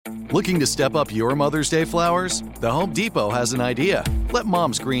Looking to step up your Mother's Day flowers? The Home Depot has an idea. Let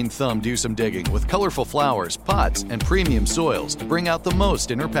Mom's green thumb do some digging with colorful flowers, pots, and premium soils to bring out the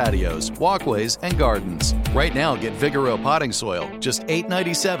most in her patios, walkways, and gardens. Right now, get Vigoro potting soil, just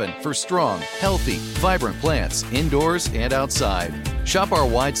 $8.97 for strong, healthy, vibrant plants indoors and outside. Shop our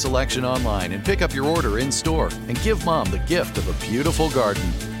wide selection online and pick up your order in-store and give Mom the gift of a beautiful garden.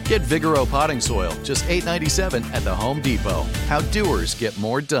 Get Vigoro potting soil, just $8.97 at the Home Depot. How doers get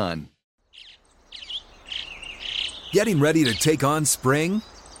more done. Getting ready to take on spring?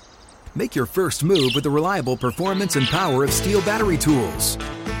 Make your first move with the reliable performance and power of Steel battery tools.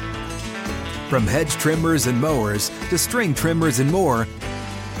 From hedge trimmers and mowers to string trimmers and more,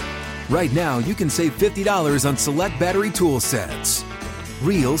 right now you can save $50 on select battery tool sets.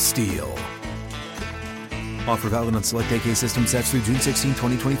 Real Steel. Offer valid on select AK system sets through June 16,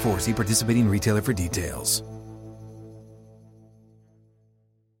 2024. See participating retailer for details.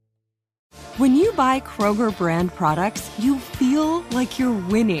 When you buy Kroger brand products, you feel like you're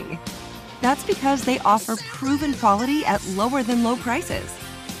winning. That's because they offer proven quality at lower than low prices.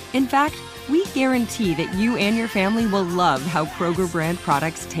 In fact, we guarantee that you and your family will love how Kroger brand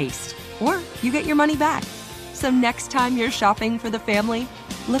products taste, or you get your money back. So next time you're shopping for the family,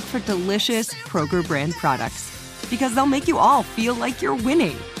 look for delicious Kroger brand products, because they'll make you all feel like you're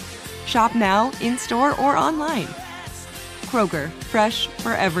winning. Shop now, in-store, or online. Kroger, fresh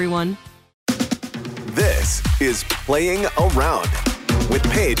for everyone. This is Playing Around with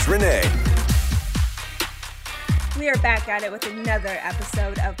Paige Renee. We are back at it with another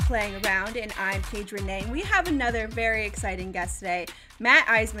episode of Playing Around, and I'm Paige Renee. We have another very exciting guest today, Matt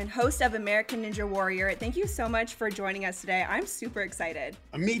Iseman, host of American Ninja Warrior. Thank you so much for joining us today. I'm super excited.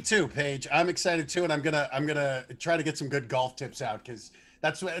 Me too, Paige. I'm excited too, and I'm gonna try to get some good golf tips out, because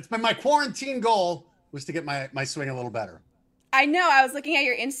it's been my quarantine goal, was to get my swing a little better. I know. I was looking at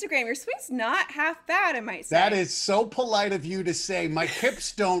your Instagram. Your swing's not half bad, I might say. That is so polite of you to say. My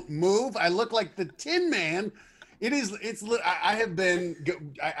hips don't move. I look like the Tin Man. I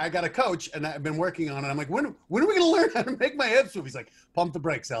got a coach, and I've been working on it. I'm like, when are we going to learn how to make my hips move? He's like, pump the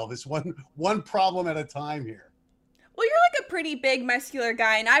brakes, Elvis. One problem at a time here. Well, you're like a pretty big muscular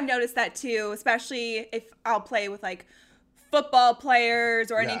guy, and I've noticed that too, especially if I'll play with like football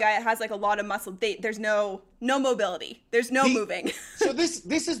players or any guy that has like a lot of muscle. There's no mobility. There's no moving. So this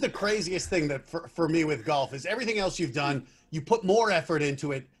is the craziest thing that for me with golf is everything else you've done, you put more effort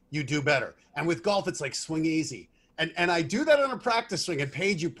into it, you do better. And with golf, it's like swing easy. And I do that on a practice swing. And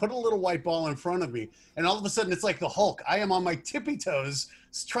Paige, you put a little white ball in front of me, and all of a sudden it's like the Hulk. I am on my tippy toes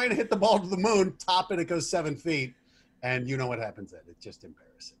trying to hit the ball to the moon, top it goes 7 feet. And you know what happens then. It's just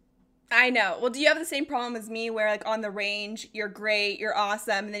embarrassing. I know. Well, do you have the same problem as me where like on the range, you're great, you're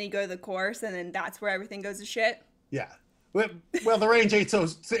awesome, and then you go to the course and then that's where everything goes to shit? Yeah. Well, the range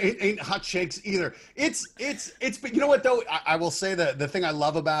ain't hot shakes either. But you know what though? I will say that the thing I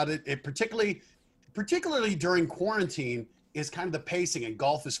love about it particularly during quarantine, is kind of the pacing, and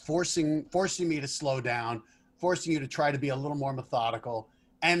golf is forcing me to slow down, forcing you to try to be a little more methodical.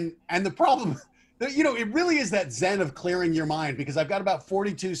 And the problem, you know, it really is that zen of clearing your mind, because I've got about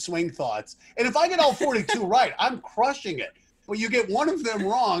 42 swing thoughts. And if I get all 42 right, I'm crushing it. But you get one of them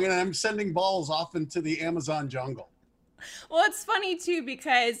wrong, and I'm sending balls off into the Amazon jungle. Well, it's funny too,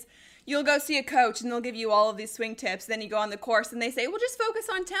 because you'll go see a coach and they'll give you all of these swing tips. Then you go on the course and they say, well, just focus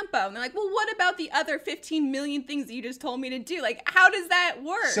on tempo. And they're like, well, what about the other 15 million things that you just told me to do? Like, how does that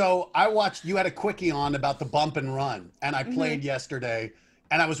work? So I watched, you had a quickie on about the bump and run. And I played yesterday,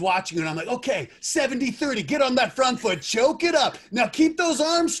 and I was watching it, and I'm like, okay, 70-30, get on that front foot, choke it up. Now keep those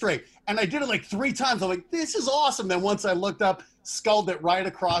arms straight. And I did it like 3 times. I'm like, this is awesome. Then once I looked up, sculled it right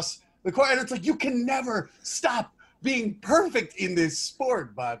across the court. And it's like, you can never stop being perfect in this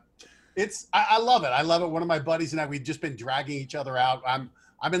sport. But I love it. I love it. One of my buddies and I, we've just been dragging each other out. I'm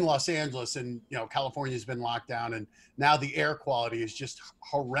in Los Angeles, and you know, California's been locked down, and now the air quality is just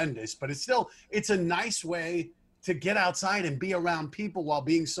horrendous, but it's a nice way to get outside and be around people while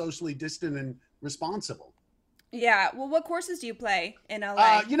being socially distant and responsible. Yeah. Well, what courses do you play in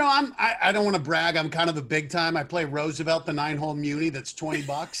LA? You know, I don't want to brag. I'm kind of a big time. I play Roosevelt, the 9-hole muni. That's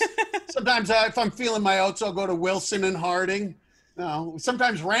 $20. Sometimes if I'm feeling my oats, I'll go to Wilson and Harding. No,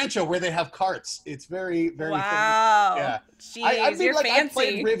 sometimes Rancho, where they have carts. It's very, very wow. Yeah. Jeez, you're fancy. I've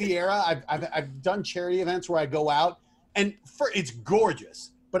played Riviera. I've done charity events where I go out, and it's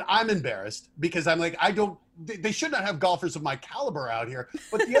gorgeous. But I'm embarrassed because I'm like, they should not have golfers of my caliber out here.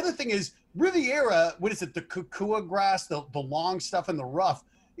 But the other thing is, Riviera, what is it? The kukua grass, the long stuff in the rough.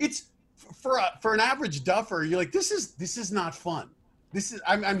 It's for an average duffer. You're like, this is not fun.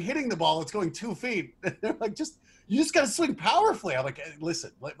 I'm hitting the ball. It's going 2 feet. And they're like, you just got to swing powerfully. I'm like, hey,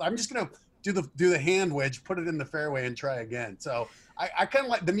 listen, I'm just gonna do the hand wedge, put it in the fairway, and try again. So I kind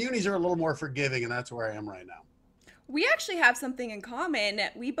of like the Munis are a little more forgiving, and that's where I am right now. We actually have something in common.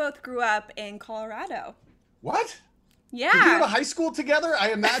 We both grew up in Colorado. What? Yeah. Did you go to high school together?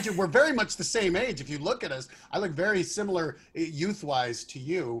 I imagine we're very much the same age. If you look at us, I look very similar youth-wise to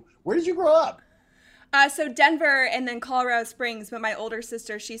you. Where did you grow up? So Denver and then Colorado Springs, but my older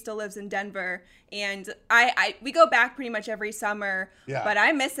sister, she still lives in Denver. And we go back pretty much every summer, but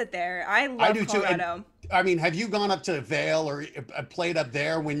I miss it there. I love Colorado. Too. I mean, have you gone up to Vail or played up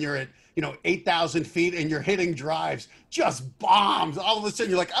there when you're at, 8,000 feet and you're hitting drives, just bombs. All of a sudden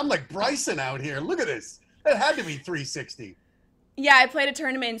you're like, I'm like Bryson out here. Look at this. That had to be 360. Yeah, I played a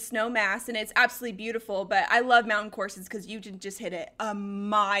tournament in Snowmass, and it's absolutely beautiful, but I love mountain courses because you can just hit it a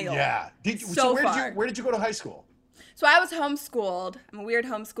mile. Yeah. Where did you go to high school? So I was homeschooled. I'm a weird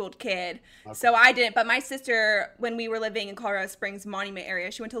homeschooled kid. Okay. So I didn't, but my sister, when we were living in Colorado Springs Monument area,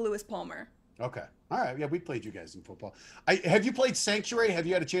 she went to Lewis Palmer. Okay. All right. Yeah, we played you guys in football. Have you played Sanctuary? Have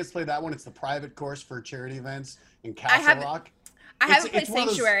you had a chance to play that one? It's the private course for charity events in Castle Rock. I haven't played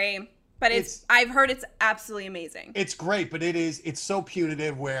Sanctuary. But I've heard it's absolutely amazing. It's great, but it's so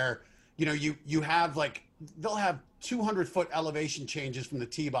punitive where, you have they'll have 200-foot elevation changes from the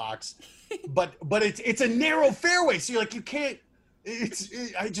tee box, but it's a narrow fairway. So you're like, you can't,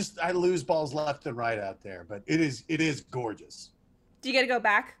 I lose balls left and right out there, but it is gorgeous. Do you get to go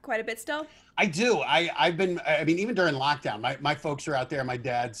back quite a bit still? I do. Even during lockdown, my folks are out there. My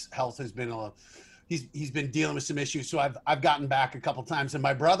dad's health has been he's been dealing with some issues. So I've gotten back a couple times, and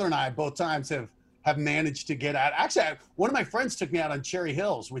my brother and I both times have managed to get out. Actually, one of my friends took me out on Cherry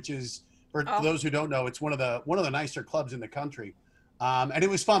Hills, which is, for those who don't know, it's one of the nicer clubs in the country. And it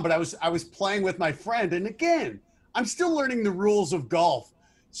was fun, but I was playing with my friend. And again, I'm still learning the rules of golf.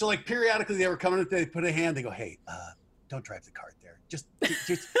 So like periodically they were coming up, they put a hand, they go, hey, don't drive the cart there. Just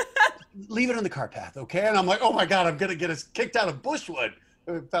leave it on the cart path. Okay. And I'm like, oh my God, I'm going to get us kicked out of Bushwood.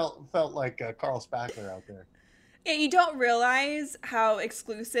 It felt like Carl Spackler out there. Yeah, you don't realize how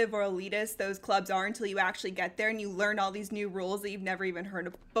exclusive or elitist those clubs are until you actually get there and you learn all these new rules that you've never even heard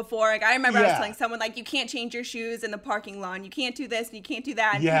of before. Like I remember I was telling someone like, you can't change your shoes in the parking lot, and you can't do this and you can't do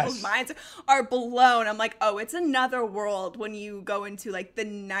that. And people's minds are blown. I'm like, oh, it's another world when you go into like the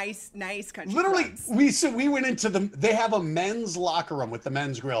nice country Literally, clubs. we went into they have a men's locker room with the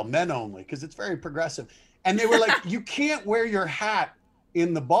men's grill, men only, because it's very progressive. And they were like, you can't wear your hat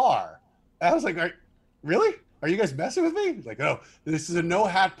in the bar. I was like, really? Are you guys messing with me? Like, oh, this is a no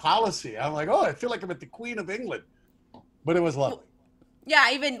hat policy. I'm like, oh, I feel like I'm at the Queen of England. But it was lovely. Yeah,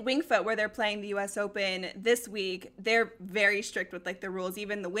 even Wingfoot, where they're playing the U.S. Open this week, they're very strict with like the rules.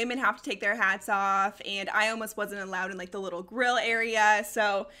 Even the women have to take their hats off, and I almost wasn't allowed in like the little grill area.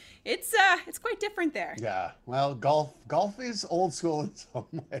 So it's quite different there. Yeah, well, golf is old school in some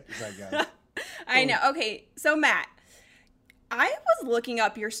ways, I guess. I know. Okay, so Matt, I was looking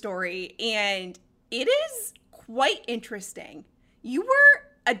up your story, and it is quite interesting. You were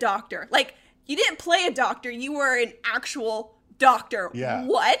a doctor. Like, you didn't play a doctor. You were an actual doctor. Yeah.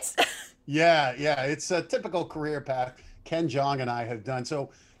 What? Yeah. It's a typical career path Ken Jeong and I have done. So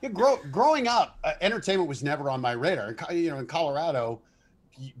growing up, entertainment was never on my radar. In Colorado,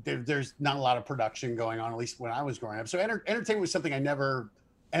 there's not a lot of production going on, at least when I was growing up. So entertainment was something I never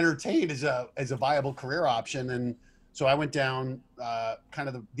entertained as a viable career option. And so I went down kind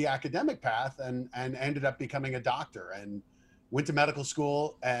of the academic path and ended up becoming a doctor, and went to medical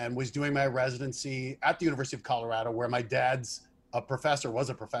school and was doing my residency at the University of Colorado, where my dad's was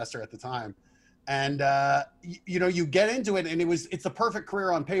a professor at the time. And, you get into it, and it's the perfect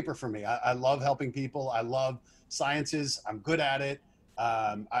career on paper for me. I love helping people. I love sciences. I'm good at it.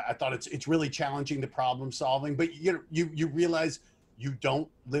 I thought it's really challenging, the problem solving, but you realize you don't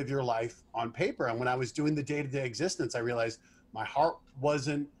live your life on paper. And when I was doing the day-to-day existence, I realized my heart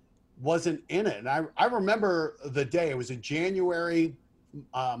wasn't in it. And I remember the day, it was a January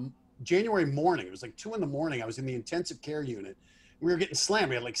morning. It was like 2 a.m. I was in the intensive care unit. We were getting slammed.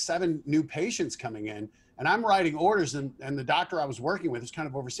 We had like 7 new patients coming in, and I'm writing orders, and the doctor I was working with, who's kind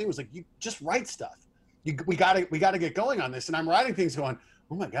of overseeing, was like, you just write stuff. We gotta get going on this. And I'm writing things going,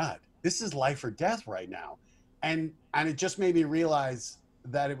 oh my God, this is life or death right now. And it just made me realize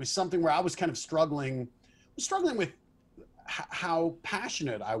that it was something where I was kind of struggling with how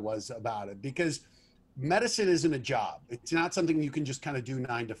passionate I was about it, because medicine isn't a job. It's not something you can just kind of do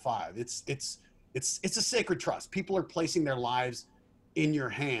 9 to 5. It's a sacred trust. People are placing their lives in your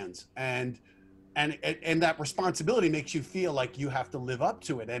hands, and that responsibility makes you feel like you have to live up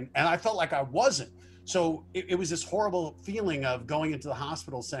to it. And I felt like I wasn't. So it was this horrible feeling of going into the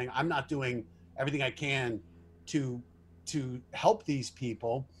hospital saying, I'm not doing everything I can to help these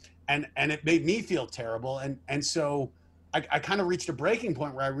people, and it made me feel terrible, and so I kind of reached a breaking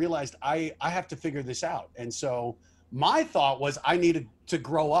point where I realized I have to figure this out. And so my thought was I needed to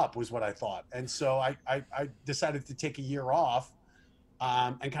grow up, was what I thought. And so I decided to take a year off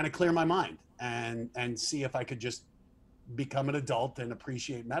and kind of clear my mind and see if I could just become an adult and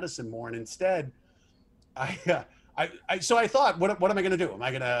appreciate medicine more. And instead, so I thought, what am I going to do? Am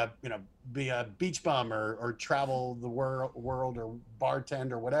I going to, be a beach bum or travel the world or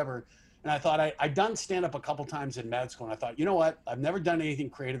bartend or whatever? And I thought I'd done stand-up a couple times in med school. And I thought, you know what? I've never done anything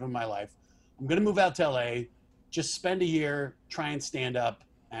creative in my life. I'm going to move out to LA, just spend a year, try and stand up,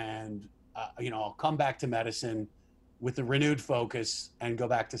 and, I'll come back to medicine with a renewed focus and go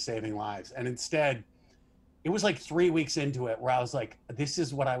back to saving lives. And instead, it was like 3 weeks into it where I was like, this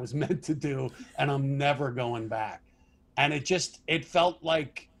is what I was meant to do, and I'm never going back. And it felt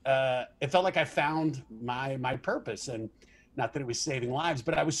like I found my purpose. And not that it was saving lives,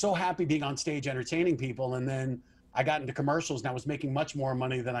 but I was so happy being on stage entertaining people. And then I got into commercials and I was making much more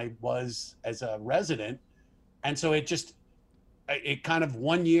money than I was as a resident. And so it kind of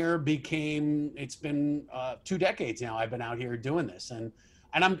 1 year it's been 2 decades now I've been out here doing this. And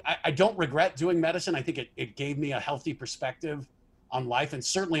I don't regret doing medicine. I think it gave me a healthy perspective on life, and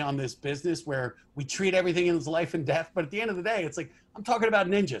certainly on this business where we treat everything as life and death. But at the end of the day, it's like, I'm talking about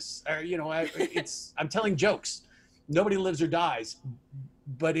ninjas, or, I'm telling jokes. Nobody lives or dies,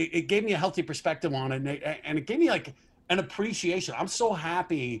 but it gave me a healthy perspective on it. And it gave me like an appreciation. I'm so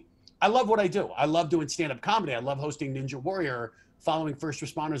happy. I love what I do. I love doing stand-up comedy. I love hosting Ninja Warrior, following first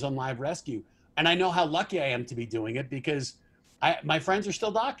responders on live rescue. And I know how lucky I am to be doing it because my friends are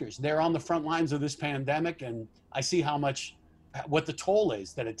still doctors. They're on the front lines of this pandemic, and I see what the toll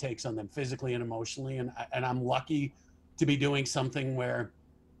is that it takes on them physically and emotionally. And I'm lucky to be doing something where,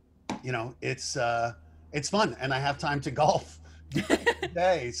 it's fun and I have time to golf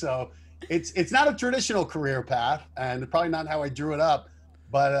today. So it's not a traditional career path, and probably not how I drew it up,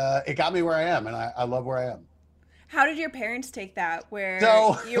 but it got me where I am, and I love where I am. How did your parents take that? Where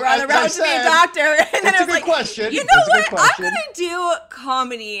so, you were on the road to be a doctor, and then I was like, question. You know what? I'm gonna do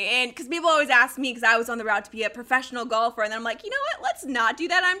comedy, and because people always ask me, because I was on the route to be a professional golfer, and then I'm like, you know what? Let's not do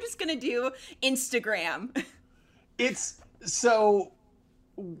that. I'm just gonna do Instagram.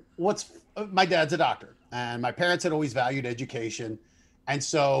 My dad's a doctor, and my parents had always valued education. And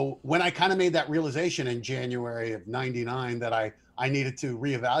so when I kind of made that realization in January of '99 that I needed to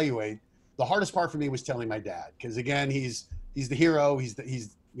reevaluate, the hardest part for me was telling my dad, because again, he's the hero. He's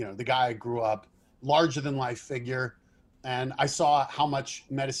the guy I grew up, larger than life figure. And I saw how much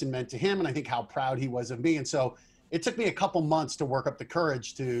medicine meant to him, and I think how proud he was of me. And so it took me a couple months to work up the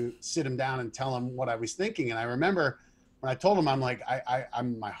courage to sit him down and tell him what I was thinking. And I remember when I told him, I'm like,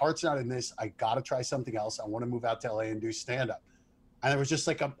 I'm my heart's not in this. I got to try something else. I want to move out to LA and do stand-up. And there was just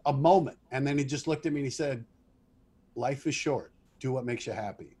like a moment. And then he just looked at me and he said, life is short. Do what makes you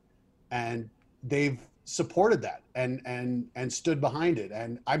happy. And they've supported that and stood behind it.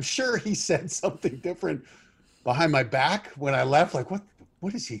 And I'm sure he said something different behind my back when I left. Like,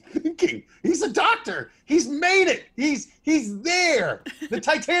 what is he thinking? He's a doctor. He's made it. He's there. The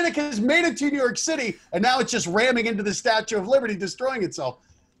Titanic has made it to New York City, and now it's just ramming into the Statue of Liberty, destroying itself.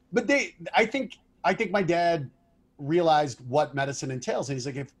 But I think my dad realized what medicine entails. And he's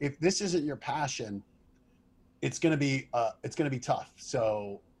like, if this isn't your passion, it's going to be tough.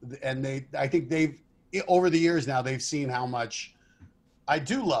 So, and I think they've, over the years now, they've seen how much I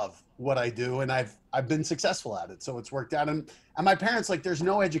do love what I do, and I've been successful at it. So it's worked out. And my parents, like, there's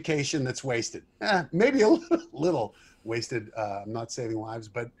no education that's wasted. Maybe a little wasted. I'm not saving lives,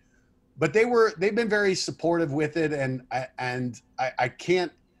 but they've been very supportive with it. And I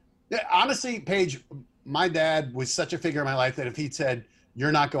can't, honestly, Paige, my dad was such a figure in my life that if he'd said,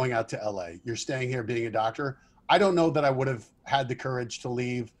 you're not going out to LA, you're staying here being a doctor, I don't know that I would have had the courage to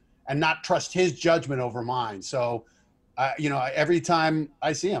leave and not trust his judgment over mine. So, every time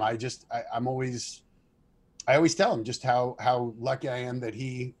I see him, I always tell him just how lucky I am that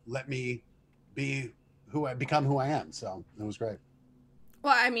he let me become who I am. So it was great.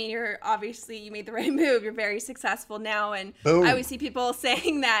 Well, I mean, you made the right move. You're very successful now. And Boom. I always see people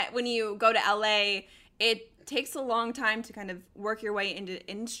saying that when you go to LA, it takes a long time to kind of work your way into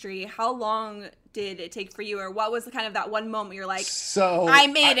industry. How long did it take for you, or what was kind of that one moment you're like, I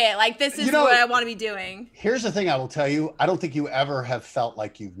made it, like, this is what I want to be doing? Here's the thing I will tell you. I don't think you ever have felt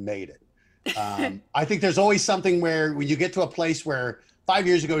like you've made it. I think there's always something where when you get to a place where 5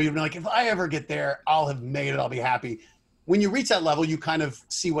 years ago, you've been like, if I ever get there, I'll have made it. I'll be happy. When you reach that level, you kind of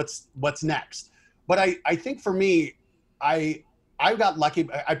see what's next. But I think for me, I I got lucky.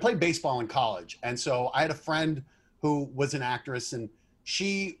 I played baseball in college. And so I had a friend who was an actress, and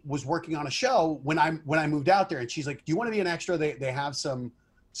she was working on a show when I moved out there, and she's like, do you want to be an extra? They have some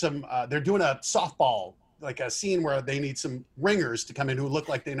they're doing a softball, like a scene where they need some ringers to come in who look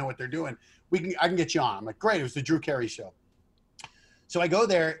like they know what they're doing. I can get you on. I'm like, great. It was the Drew Carey show. So I go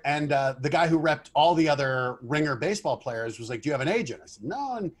there, and the guy who repped all the other ringer baseball players was like, do you have an agent? I said,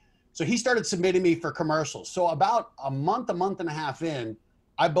 no. And so he started submitting me for commercials. So about a month and a half in,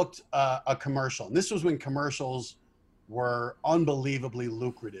 I booked a commercial. And this was when commercials were unbelievably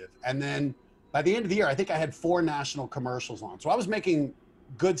lucrative. And then by the end of the year, I think I had 4 national commercials on. So I was making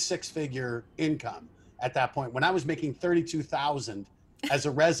good 6-figure income at that point, when I was making $32,000 as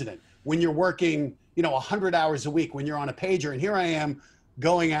a resident. When you're working, 100 hours a week, when you're on a pager, and here I am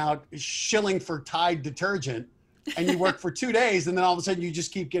going out shilling for Tide detergent, and you work for 2 days, and then all of a sudden you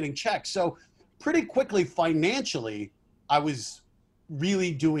just keep getting checks. So pretty quickly financially, I was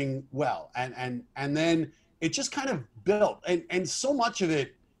really doing well. And then it just kind of built. And so much of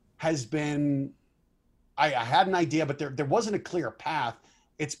it has been, I had an idea, but there wasn't a clear path.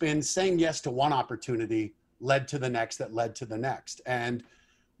 It's been saying yes to one opportunity led to the next that led to the next. And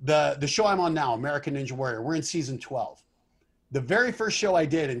the show I'm on now, American Ninja Warrior, we're in season 12. The very first show I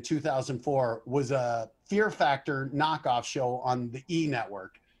did in 2004 was a Fear Factor knockoff show on the E!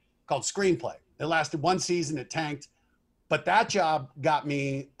 Network called Screenplay. It lasted 1 season, it tanked, but that job got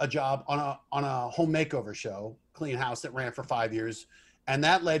me a job on a home makeover show, Clean House, that ran for 5 years. And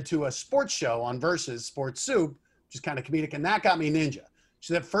that led to a sports show on Versus, Sports Soup, which is kind of comedic, and that got me Ninja.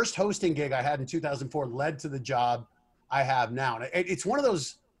 So that first hosting gig I had in 2004 led to the job I have now. And it's one of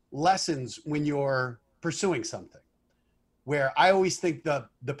those lessons when you're pursuing something, where I always think the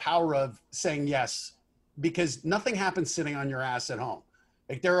power of saying yes, because nothing happens sitting on your ass at home.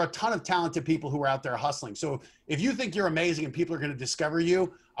 Like, there are a ton of talented people who are out there hustling. So if you think you're amazing and people are going to discover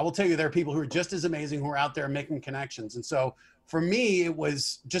you, I will tell you there are people who are just as amazing who are out there making connections. And so for me, it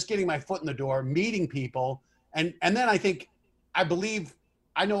was just getting my foot in the door, meeting people. And then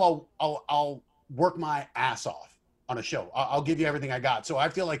I know I'll work my ass off on a show. I'll give you everything I got. So I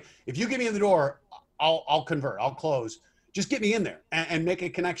feel like if you get me in the door, I'll convert, I'll close. Just get me in there and make a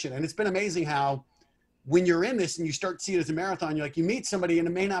connection. And it's been amazing how when you're in this and you start to see it as a marathon, you meet somebody, and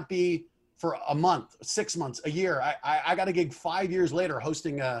it may not be for a month, 6 months, a year. I got a gig 5 years later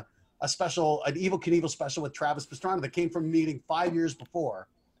hosting an Evel Knievel special with Travis Pastrana that came from a meeting 5 years before,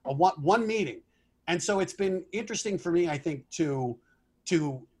 one meeting. And so it's been interesting for me, I think, to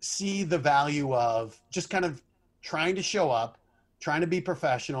see the value of just kind of trying to show up, trying to be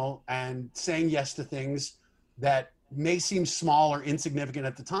professional, and saying yes to things that may seem small or insignificant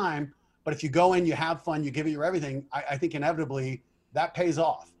at the time. But if you go in, you have fun, you give it your everything, I think inevitably that pays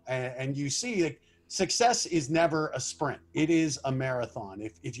off. And you see, like, success is never a sprint. It is a marathon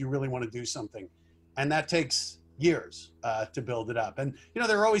if you really want to do something. And that takes years to build it up. And,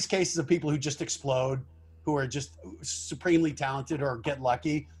 there are always cases of people who just explode, who are just supremely talented or get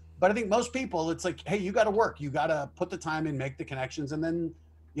lucky. But I think most people, it's like, hey, you got to work. You got to put the time in, make the connections, and then,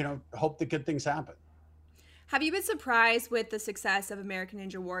 hope that good things happen. Have you been surprised with the success of American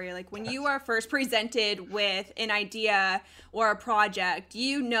Ninja Warrior? Like, when you are first presented with an idea or a project, do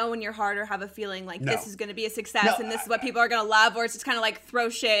you know in your heart or have a feeling like this is going to be a success and this is what people are going to love? Or it's just kind of like throw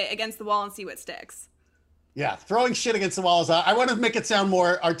shit against the wall and see what sticks? Yeah, throwing shit against the walls. I want to make it sound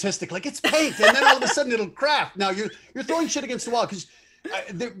more artistic, like it's paint, and then all of a sudden it'll craft. Now you're throwing shit against the wall because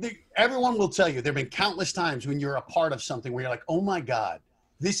everyone will tell you there have been countless times when you're a part of something where you're like, oh my God,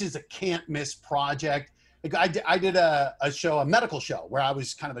 this is a can't miss project. Like I did a show, a medical show, where I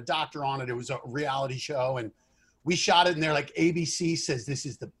was kind of a doctor on it. It was a reality show, and we shot it, and they're like, ABC says this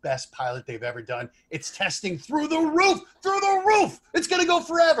is the best pilot they've ever done. It's testing through the roof. It's going to go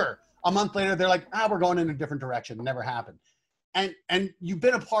forever. A month later, they're like, we're going in a different direction. It never happened. And I've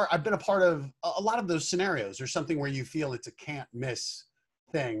been a part of a lot of those scenarios, or something where you feel it's a can't miss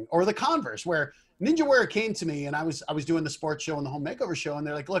thing, or the converse, where Ninja Warrior came to me, and I was doing the sports show and the home makeover show, and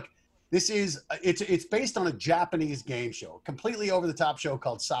they're like, look, it's based on a Japanese game show, completely over the top show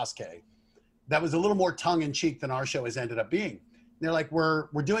called Sasuke. That was a little more tongue in cheek than our show has ended up being. And they're like, we're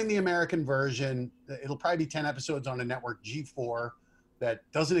doing the American version. It'll probably be 10 episodes on a network, G4, that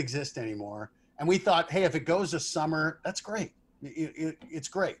doesn't exist anymore. And we thought, hey, if it goes to summer, that's great. It's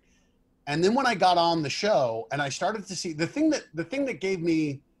great. And then when I got on the show and I started to see the thing that gave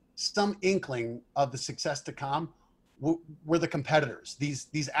me some inkling of the success to come were the competitors.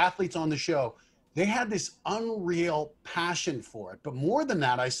 These athletes on the show, they had this unreal passion for it. But more than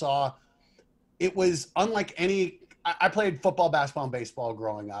that, I saw it was unlike any. I played football, basketball, and baseball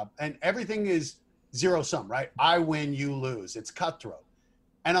growing up, and everything is zero sum, right? I win, you lose. It's cutthroat.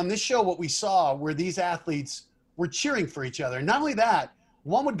 And on this show, what we saw were these athletes were cheering for each other. And not only that,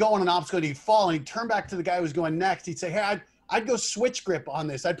 one would go on an obstacle and he'd fall and he'd turn back to the guy who was going next. He'd say, hey, I'd go switch grip on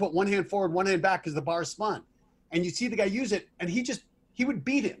this. I'd put one hand forward, one hand back because the bar spun. And you'd see the guy use it and he would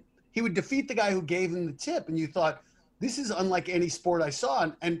beat him. He would defeat the guy who gave him the tip. And you thought, this is unlike any sport I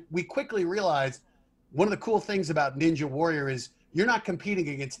saw. And we quickly realized one of the cool things about Ninja Warrior is you're not competing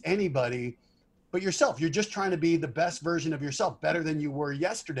against anybody but yourself. You're just trying to be the best version of yourself, better than you were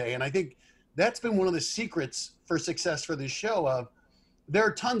yesterday. And I think that's been one of the secrets for success for this show. Of there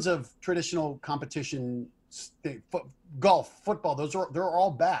are tons of traditional competition, golf, football, they're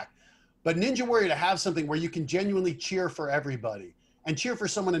all back. But Ninja Warrior, to have something where you can genuinely cheer for everybody and cheer for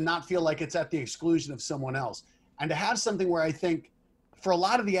someone and not feel like it's at the exclusion of someone else. And to have something where I think for a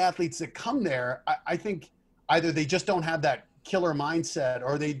lot of the athletes that come there, I think either they just don't have that killer mindset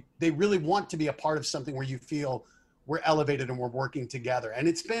or they really want to be a part of something where you feel we're elevated and we're working together. And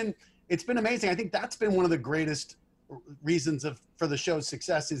it's been amazing. I think that's been one of the greatest reasons for the show's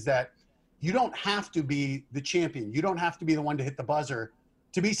success is that you don't have to be the champion. You don't have to be the one to hit the buzzer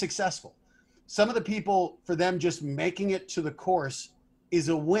to be successful. Some of the people, for them, just making it to the course is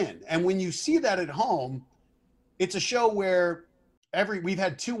a win. And when you see that at home, it's a show where we've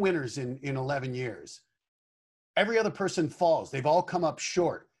had 2 winners in 11 years. Every other person falls. They've all come up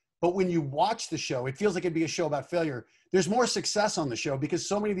short. But when you watch the show, it feels like it'd be a show about failure. There's more success on the show because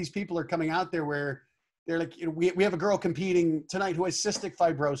so many of these people are coming out there where they're like, we have a girl competing tonight who has cystic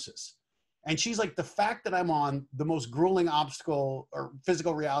fibrosis. And she's like, the fact that I'm on the most grueling obstacle or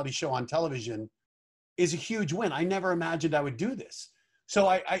physical reality show on television is a huge win. I never imagined I would do this. So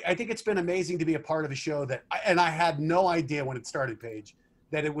I think it's been amazing to be a part of a show and I had no idea when it started, Paige,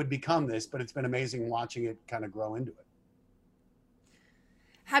 that it would become this, but it's been amazing watching it kind of grow into it.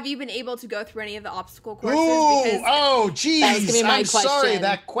 Have you been able to go through any of the obstacle courses? Geez. I'm sorry,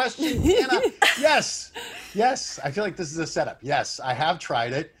 that question. Yes. I feel like this is a setup. Yes, I have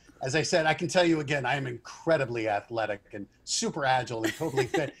tried it. As I said, I can tell you again, I am incredibly athletic and super agile and totally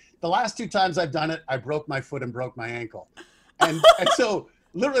fit. The last 2 times I've done it, I broke my foot and broke my ankle. And so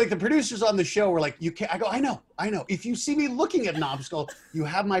literally the producers on the show were like, you can't. I go, I know. If you see me looking at an obstacle, you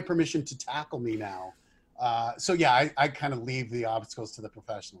have my permission to tackle me now. So yeah, I kind of leave the obstacles to the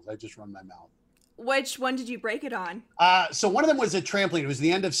professionals. I just run my mouth. Which one did you break it on? So one of them was a trampoline. It was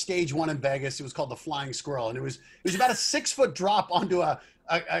the end of stage 1 in Vegas. It was called the Flying Squirrel. And it was about a 6-foot drop onto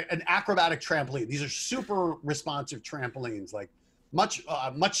an acrobatic trampoline. These are super responsive trampolines, like much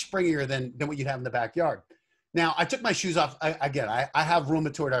springier than what you'd have in the backyard. Now, I took my shoes off. I have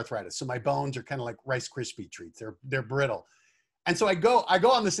rheumatoid arthritis, so my bones are kind of like Rice Krispie treats. They're brittle. And so I go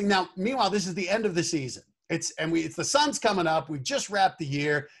on this thing. Now, meanwhile, this is the end of the season. It's the sun's coming up. We've just wrapped the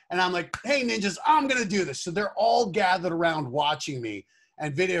year. And I'm like, hey, ninjas, I'm going to do this. So they're all gathered around watching me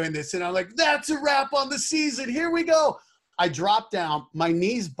and videoing this. And I'm like, that's a wrap on the season. Here we go. I drop down, my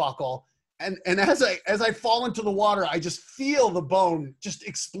knees buckle. And as I fall into the water, I just feel the bone just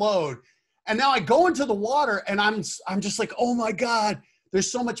explode. And now I go into the water and I'm just like, oh my God, there's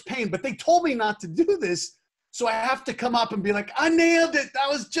so much pain. But they told me not to do this. So I have to come up and be like, I nailed it. That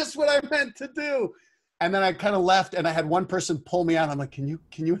was just what I meant to do. And then I kind of left and I had one person pull me out. I'm like, can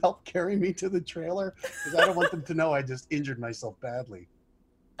you help carry me to the trailer? Because I don't want them to know I just injured myself badly.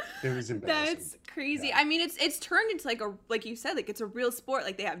 It was embarrassing. That's crazy. Yeah. I mean, it's turned into like you said, like it's a real sport.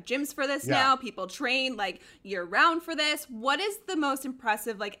 Like they have gyms for this now. People train like year round for this. What is the most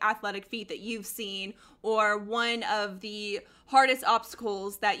impressive like athletic feat that you've seen, or one of the hardest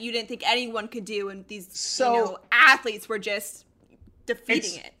obstacles that you didn't think anyone could do, and these athletes were just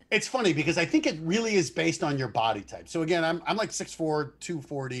defeating it? It's funny because I think it really is based on your body type. So again, I'm like 6'4",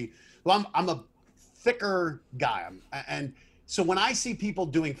 240. Well, I'm a thicker guy, and so when I see people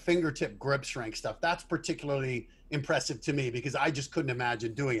doing fingertip grip strength stuff, that's particularly impressive to me because I just couldn't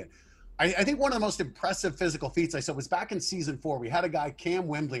imagine doing it. I think one of the most impressive physical feats I saw was back in season 4. We had a guy, Cam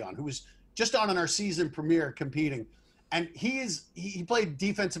Wembley, on who was just on in our season premiere competing. And he played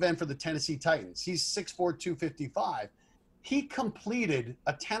defensive end for the Tennessee Titans. He's 6'4", 255. He completed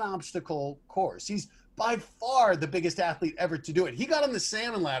a 10 obstacle course. He's by far the biggest athlete ever to do it. He got on the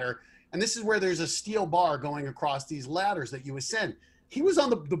salmon ladder, and this is where there's a steel bar going across these ladders that you ascend. He was on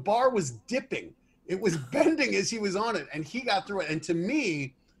the bar was dipping. It was bending as he was on it, and he got through it. And to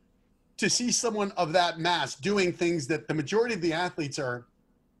me, to see someone of that mass doing things that the majority of the athletes are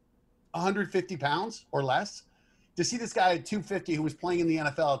 150 pounds or less, to see this guy at 250 who was playing in the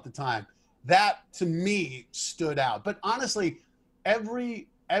NFL at the time, that to me stood out. But honestly, every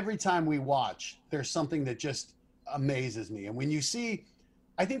time we watch, there's something that just amazes me. And when you see,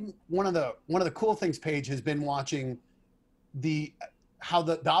 I think one of the cool things, Paige, has been watching how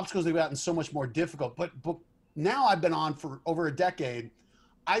the obstacles they've gotten so much more difficult. But now I've been on for over a decade.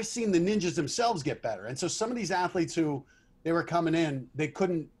 I've seen the ninjas themselves get better. And so some of these athletes who they were coming in, they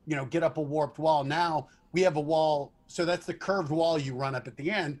couldn't, get up a warped wall. Now we have a wall. So that's the curved wall you run up at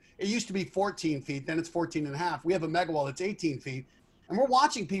the end. It used to be 14 feet, then it's 14 and a half. We have a mega wall that's 18 feet. And we're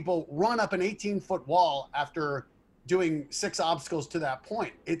watching people run up an 18-foot wall after doing 6 obstacles to that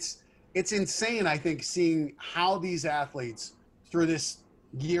point. It's insane, I think, seeing how these athletes through this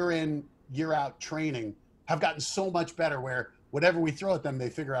year in, year out training have gotten so much better where whatever we throw at them, they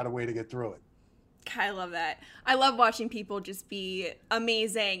figure out a way to get through it. I love that. I love watching people just be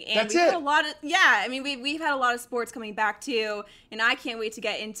amazing. And That's we've it. had a lot of, we've had a lot of sports coming back too. And I can't wait to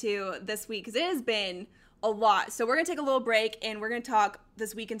get into this week because it has been a lot. So we're going to take a little break and we're going to talk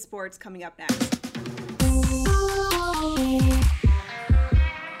this week in sports coming up next.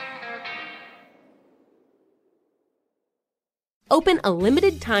 Open a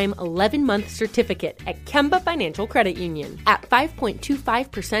limited-time 11-month certificate at Kemba Financial Credit Union. At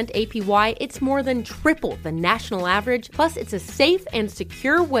 5.25% APY, it's more than triple the national average, plus it's a safe and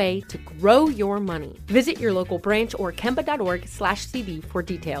secure way to grow your money. Visit your local branch or kemba.org/cb for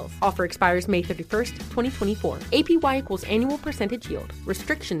details. Offer expires May 31st, 2024. APY equals annual percentage yield.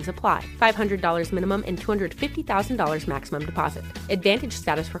 Restrictions apply. $500 minimum and $250,000 maximum deposit. Advantage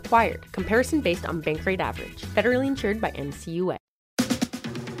status required. Comparison based on bank rate average. Federally insured by NCUA.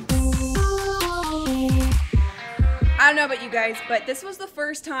 I don't know about you guys, but this was the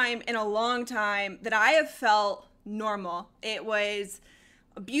first time in a long time that I have felt normal. It was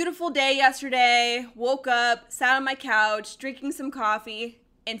a beautiful day yesterday, woke up, sat on my couch, drinking some coffee,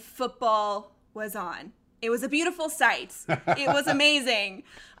 and football was on. It was a beautiful sight. It was amazing.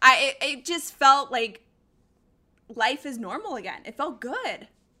 It just felt like life is normal again. It felt good.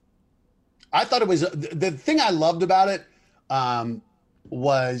 I thought it was the thing I loved about it.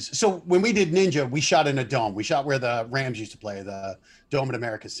 Was so when we did Ninja, we shot in a dome. We shot where the Rams used to play, the Dome at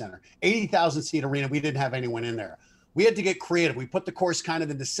America's Center. 80,000 seat arena. We didn't have anyone in there. We had to get creative. We put the course kind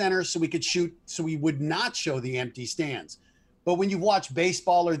of in the center so we could shoot, so we would not show the empty stands. But when you watch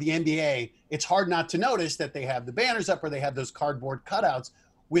baseball or the NBA, it's hard not to notice that they have the banners up or they have those cardboard cutouts.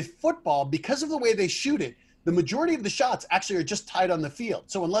 With football, because of the way they shoot it, the majority of the shots actually are just tied on the field.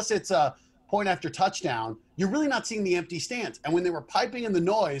 So unless it's a point after touchdown, you're really not seeing the empty stands. And when they were piping in the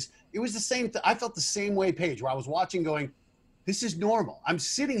noise, it was the same. I felt the same way, Paige, where I was watching going, this is normal. I'm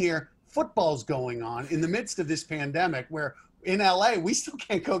sitting here, football's going on in the midst of this pandemic where in LA, we still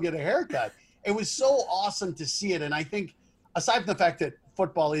can't go get a haircut. It was so awesome to see it. And I think aside from the fact that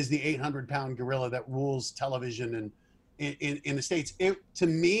football is the 800-pound gorilla that rules television and in the States, to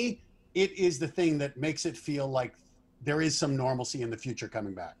me, it is the thing that makes it feel like there is some normalcy in the future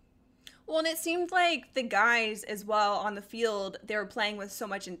coming back. Well, and it seemed like the guys as well on the field, they were playing with so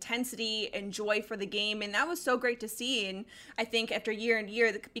much intensity and joy for the game. And that was so great to see. And I think after year and year,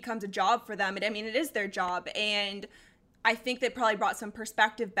 it becomes a job for them. And I mean, it is their job. And I think that probably brought some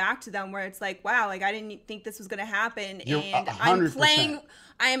perspective back to them where it's like, wow, like I didn't think this was going to happen. You're and 100%. I'm playing,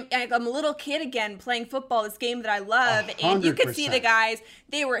 I'm a little kid again playing football, this game that I love. 100%. And you could see the guys,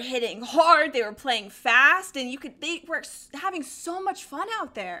 they were hitting hard, they were playing fast, and they were having so much fun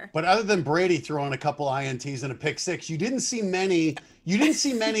out there. But other than Brady throwing a couple INTs and a pick six, you didn't see many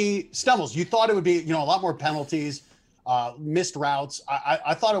stumbles. You thought it would be, a lot more penalties, missed routes.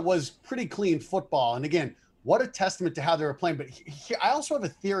 I thought it was pretty clean football. And again, what a testament to how they were playing. But I also have a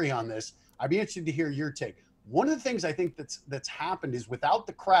theory on this. I'd be interested to hear your take. One of the things I think that's happened is without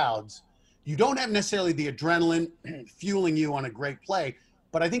the crowds, you don't have necessarily the adrenaline fueling you on a great play,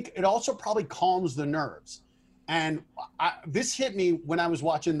 but I think it also probably calms the nerves. And this hit me when I was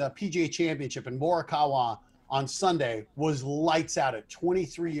watching the PGA Championship, and Morikawa on Sunday was lights out at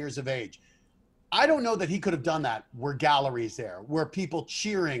 23 years of age. I don't know that he could have done that were galleries there, were people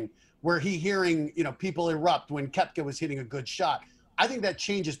cheering, where he hearing, people erupt when Koepka was hitting a good shot. I think that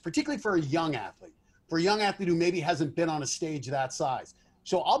changes, particularly for a young athlete, who maybe hasn't been on a stage that size.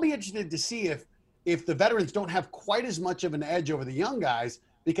 So I'll be interested to see if the veterans don't have quite as much of an edge over the young guys,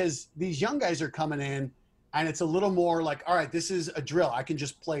 because these young guys are coming in and it's a little more like, all right, this is a drill. I can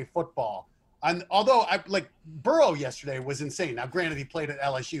just play football. And although Burrow yesterday was insane. Now, granted, he played at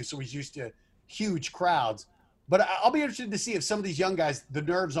LSU, so he's used to huge crowds. But I'll be interested to see if some of these young guys, the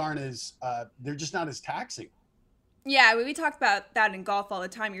nerves aren't as, they're just not as taxing. Yeah, we talk about that in golf all the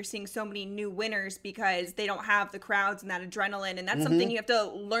time. You're seeing so many new winners because they don't have the crowds and that adrenaline. And that's something you have to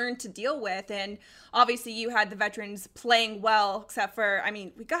learn to deal with. And obviously you had the veterans playing well, except for,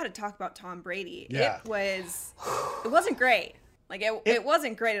 we got to talk about Tom Brady. Yeah. It wasn't great. Like it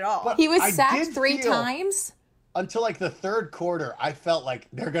wasn't great at all. He was I sacked did 3 feel- times. Until like the third quarter, I felt like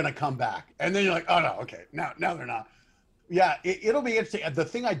they're going to come back. And then you're like, oh no, okay, now they're not. Yeah, it'll be interesting. The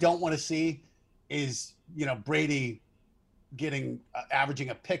thing I don't want to see is, Brady getting averaging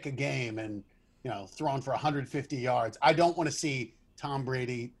a pick a game and, throwing for 150 yards. I don't want to see Tom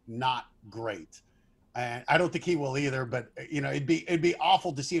Brady not great. And I don't think he will either, but it'd be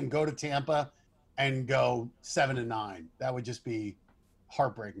awful to see him go to Tampa and go 7-9. That would just be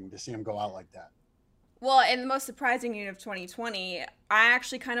heartbreaking to see him go out like that. Well, and the most surprising news of 2020, I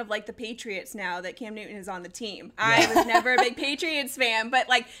actually kind of like the Patriots now that Cam Newton is on the team. I was never a big Patriots fan, but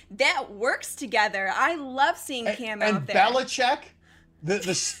like that works together. I love seeing Cam out there. And Belichick,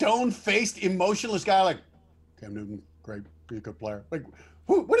 the stone-faced, emotionless guy, like, Cam Newton, great, be a good player. Like,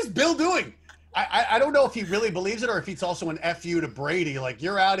 what is Bill doing? I don't know if he really believes it or if it's also an F you to Brady. Like,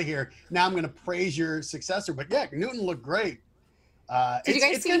 you're out of here. Now I'm going to praise your successor. But yeah, Newton looked great.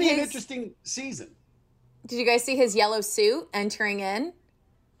 It's going to be an interesting season. Did you guys see his yellow suit entering in?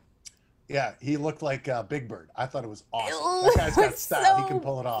 Yeah, he looked like Big Bird. I thought it was awesome. Ew, That guy's got style. so He can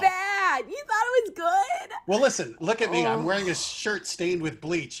pull it off. Bad. You thought it was good? Well, listen, look at me. I'm wearing a shirt stained with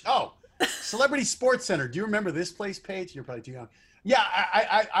bleach. Oh, Celebrity Sports Center. Do you remember this place, Paige? You're probably too young. Yeah,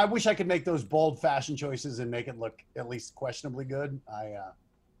 I wish I could make those bold fashion choices and make it look at least questionably good.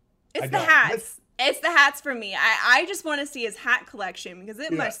 It's the hats. It's the hats for me. I just want to see his hat collection because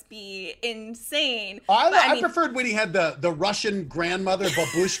it must be insane. I preferred when he had the Russian grandmother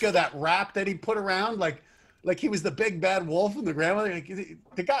babushka, that wrap that he put around, like he was the big bad wolf and the grandmother. Like,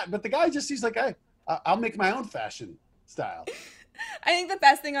 the guy just he's like, I'll make my own fashion style. I think the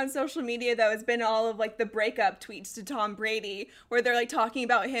best thing on social media, though, has been all of like the breakup tweets to Tom Brady, where they're like talking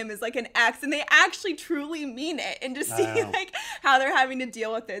about him as like an ex, and they actually truly mean it, and just see like how they're having to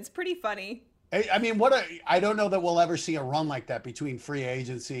deal with it. It's pretty funny. I mean, I don't know that we'll ever see a run like that between free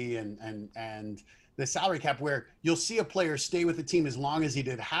agency and the salary cap, where you'll see a player stay with the team as long as he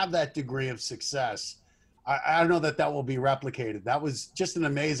did have that degree of success. I don't know that will be replicated. That was just an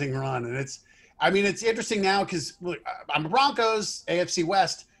amazing run, and it's interesting now because I'm Broncos, AFC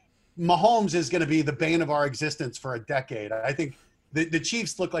West. Mahomes is going to be the bane of our existence for a decade. I think the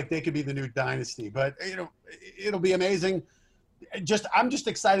Chiefs look like they could be the new dynasty, but it'll be amazing. I'm just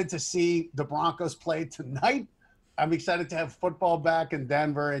excited to see the Broncos play tonight. I'm excited to have football back in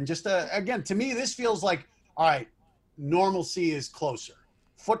Denver, and just again, to me, this feels like, all right, normalcy is closer.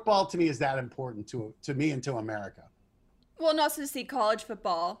 Football to me is that important to me and to America. Well, and also to see college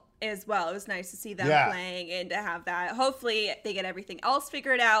football as well. It was nice to see them playing and to have that. Hopefully they get everything else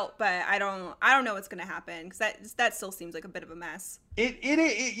figured out, but I don't know what's going to happen because that still seems like a bit of a mess. It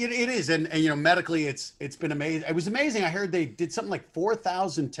is, and medically it's been amazing. It was amazing. I heard they did something like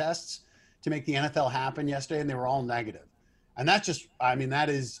 4,000 tests to make the NFL happen yesterday, and they were all negative. And that's just, that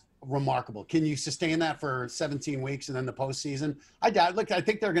is remarkable. Can you sustain that for 17 weeks and then the postseason? I doubt. Look, I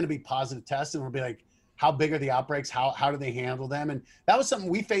think they're going to be positive tests, and we'll be like, how big are the outbreaks? How do they handle them? And that was something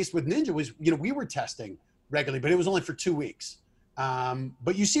we faced with Ninja was, we were testing regularly, but it was only for 2 weeks.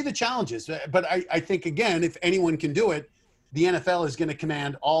 But you see the challenges. But I think, again, if anyone can do it, the NFL is going to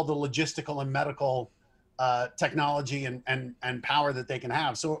command all the logistical and medical technology and power that they can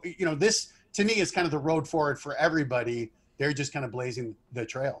have. So, this to me is kind of the road forward for everybody. They're just kind of blazing the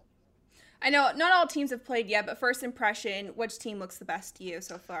trail. I know not all teams have played yet, but first impression, which team looks the best to you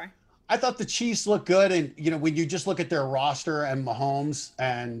so far? I thought the Chiefs looked good, and when you just look at their roster and Mahomes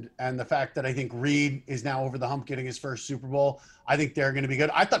and the fact that I think Reed is now over the hump getting his first Super Bowl, I think they're going to be good.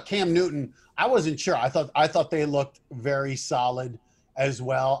 I thought Cam Newton, I wasn't sure. I thought they looked very solid as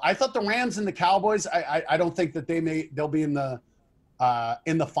well. I thought the Rams and the Cowboys, I don't think that they'll be in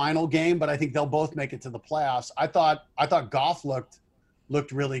the final game, but I think they'll both make it to the playoffs. I thought Goff looked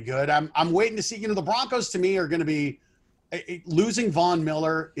really good. I'm waiting to see. The Broncos to me are going to be. Losing Von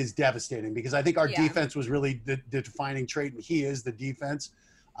Miller is devastating because I think our defense was really the defining trait, and he is the defense.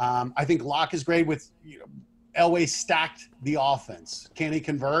 I think Locke is great with Elway stacked the offense. Can he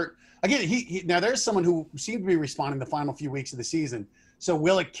convert? Again, he now there's someone who seemed to be responding the final few weeks of the season. So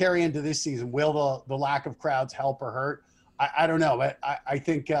will it carry into this season? Will the lack of crowds help or hurt? I don't know. But I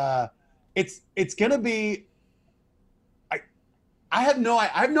think it's going to be. I have no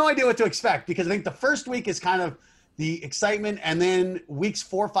idea what to expect because I think the first week is kind of the excitement, and then weeks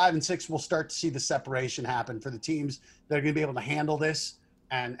 4, 5, and 6, we'll start to see the separation happen for the teams that are going to be able to handle this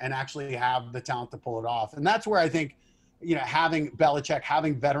and actually have the talent to pull it off. And that's where I think, having Belichick,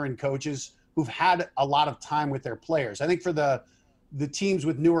 having veteran coaches who've had a lot of time with their players. I think for the teams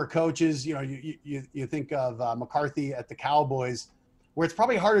with newer coaches, you think of McCarthy at the Cowboys. where it's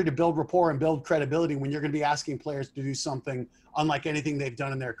probably harder to build rapport and build credibility when you're going to be asking players to do something unlike anything they've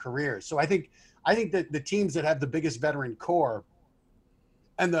done in their careers. So I think that the teams that have the biggest veteran core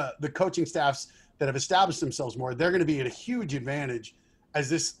and the coaching staffs that have established themselves more, they're going to be at a huge advantage as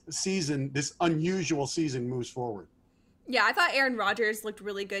this unusual season moves forward. Yeah, I thought Aaron Rodgers looked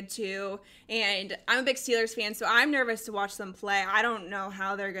really good too. And I'm a big Steelers fan, so I'm nervous to watch them play. I don't know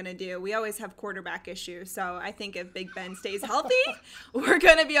how they're going to do. We always have quarterback issues. So I think if Big Ben stays healthy, we're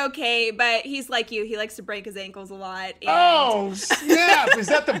going to be okay. But he's like you. He likes to break his ankles a lot. And... Oh, snap. Is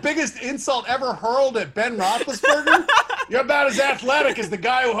that the biggest insult ever hurled at Ben Roethlisberger? You're about as athletic as the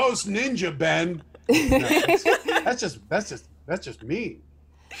guy who hosts Ninja, Ben. No, that's just mean.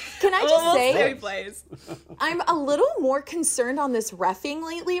 Can I just say, plays. I'm a little more concerned on this reffing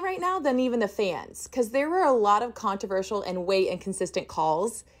lately right now than even the fans, because there were a lot of controversial and way inconsistent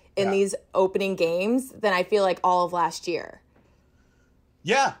calls in these opening games than I feel like all of last year.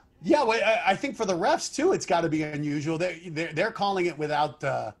 Yeah. Well, I think for the refs too, it's got to be unusual. They're calling it without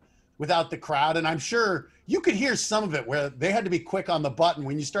the crowd, and I'm sure you could hear some of it where they had to be quick on the button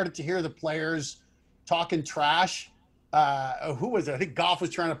when you started to hear the players talking trash. Who was it? I think Goff was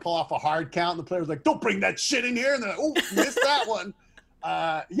trying to pull off a hard count, and the player was like, "Don't bring that shit in here," and they're like, "Oh, missed that one."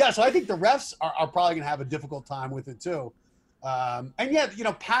 So I think the refs are probably going to have a difficult time with it too. And yet,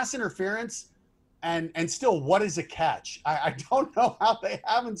 pass interference and still, what is a catch? I don't know how they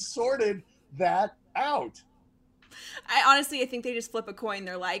haven't sorted that out. I think they just flip a coin.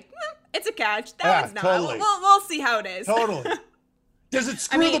 They're like, it's a catch. That one's not. Totally. We'll see how it is. Totally. Does it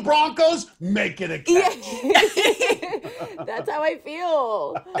screw the Broncos? Make it a catch. Yeah. That's how I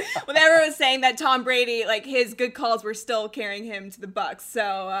feel. Well, everyone was saying that Tom Brady, like, his good calls were still carrying him to the Bucs.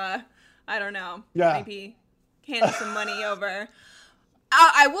 So, I don't know. Yeah. Maybe hand some money over.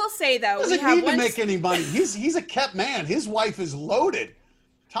 I will say, though, doesn't need to make any money. He's a kept man. His wife is loaded.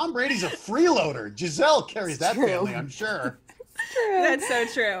 Tom Brady's a freeloader. Giselle carries that family, I'm sure. That's so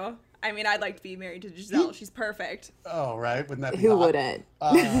true. I mean, I'd like to be married to Giselle. She's perfect. Oh, right. Wouldn't that be Who hot? wouldn't?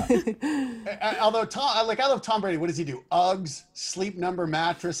 I love Tom Brady. What does he do? Uggs, sleep number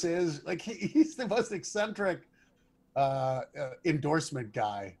mattresses. Like, he's the most eccentric endorsement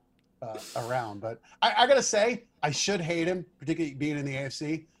guy around. But I got to say, I should hate him, particularly being in the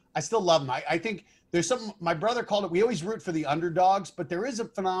AFC. I still love him. I think there's something, my brother called it, we always root for the underdogs, but there is a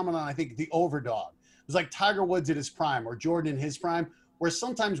phenomenon, I think, the overdog. It was like Tiger Woods at his prime or Jordan in his prime, where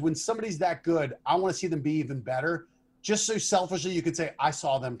sometimes when somebody's that good, I want to see them be even better. Just so selfishly, you could say, I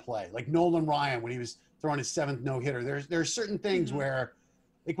saw them play. Like Nolan Ryan when he was throwing his 7th no-hitter. There are certain things where,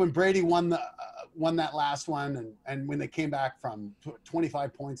 like when Brady won that last one, and when they came back from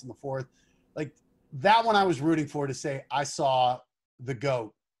 25 points in the 4th, like that one I was rooting for, to say I saw the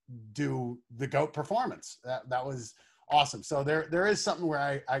GOAT do the GOAT performance. That was awesome. So there is something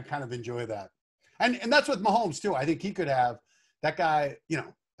where I kind of enjoy that. And that's with Mahomes too. I think he could have that guy,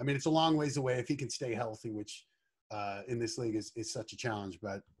 it's a long ways away if he can stay healthy, which in this league is such a challenge,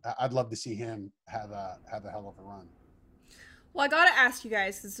 but I'd love to see him have a hell of a run. Well, I got to ask you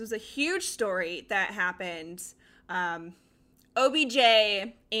guys, this was a huge story that happened. OBJ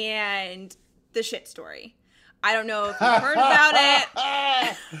and the shit story. I don't know if you've heard about it.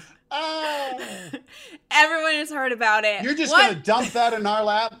 Everyone has heard about it. You're just going to dump that in our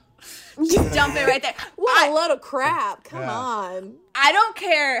lap? Just dump it right there. What a load of crap. Come on. I don't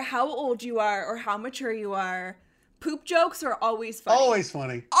care how old you are or how mature you are. Poop jokes are always funny. Always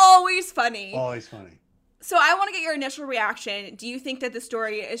funny. Always funny. Always funny. So I want to get your initial reaction. Do you think that the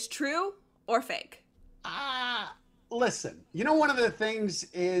story is true or fake? Listen, one of the things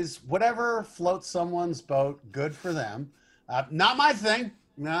is whatever floats someone's boat, good for them. Not my thing.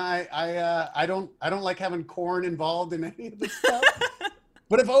 No, I don't like having corn involved in any of this stuff.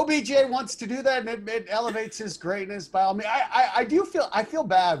 But if OBJ wants to do that and it elevates his greatness, by all means, I feel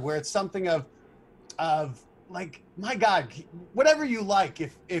bad where it's something of like, my God, whatever you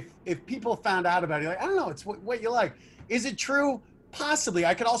like, if people found out about it, you're like, I don't know, it's what you like. Is it true? Possibly.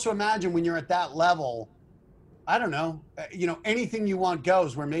 I could also imagine when you're at that level, I don't know, anything you want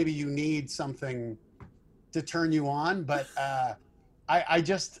goes, where maybe you need something to turn you on. But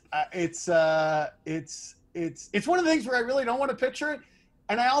it's one of the things where I really don't want to picture it.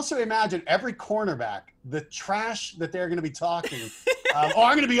 And I also imagine every cornerback, the trash that they're going to be talking. I'm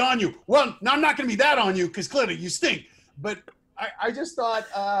going to be on you. Well, no, I'm not going to be that on you because clearly you stink. But I just thought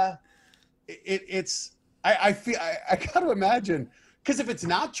I got to imagine, because if it's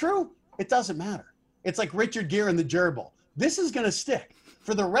not true, it doesn't matter. It's like Richard Gere and the gerbil. This is going to stick.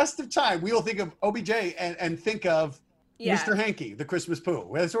 For the rest of time, we will think of OBJ and think of Mr. Hanky, the Christmas Pooh.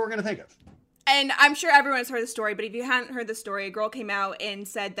 That's what we're going to think of. And I'm sure everyone has heard the story, but if you hadn't heard the story, a girl came out and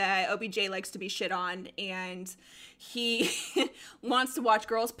said that OBJ likes to be shit on, and he wants to watch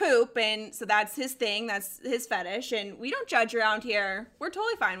girls poop, and so that's his thing, that's his fetish, and we don't judge around here. We're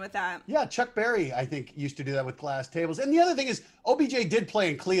totally fine with that. Yeah, Chuck Berry, I think, used to do that with glass tables. And the other thing is, OBJ did play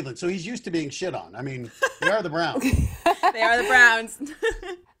in Cleveland, so he's used to being shit on. I mean, they are the Browns. They are the Browns.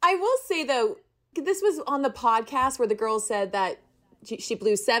 I will say, though, this was on the podcast where the girl said that she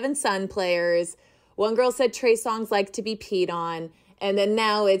blew 7 Sun players. One girl said Trey Songz liked to be peed on. And then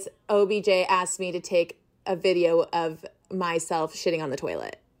now it's OBJ asked me to take a video of myself shitting on the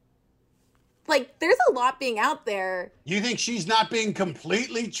toilet. Like, there's a lot being out there. You think she's not being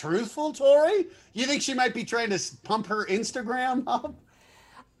completely truthful, Tori? You think she might be trying to pump her Instagram up?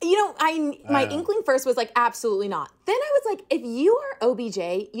 You know, my inkling first was like, absolutely not. Then I was like, if you are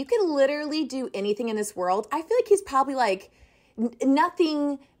OBJ, you can literally do anything in this world. I feel like he's probably like,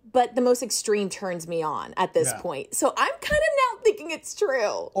 nothing but the most extreme turns me on at this point. So I'm kind of now thinking it's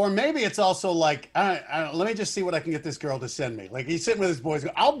true. Or maybe it's also like, let me just see what I can get this girl to send me. Like, he's sitting with his boys.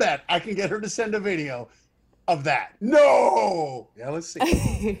 I'll bet I can get her to send a video of that. No! Yeah, let's see.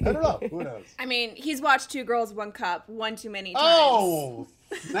 I don't know. Who knows? I mean, he's watched 2 Girls, 1 Cup one too many times. Oh,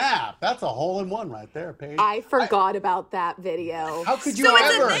 snap. That's a hole-in-one right there, Paige. I forgot about that video. How could you so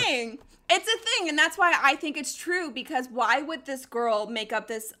ever? It's a thing. It's a thing, and that's why I think it's true, because why would this girl make up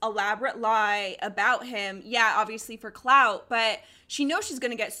this elaborate lie about him? Yeah, obviously for clout, but she knows she's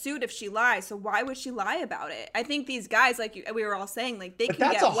going to get sued if she lies, so why would she lie about it? I think these guys, like we were all saying, like they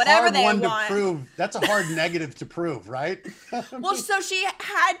can get whatever they want. To prove. That's a hard negative to prove, right? Well, so she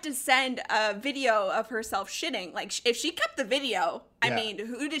had to send a video of herself shitting. Like, if she kept the video, I mean,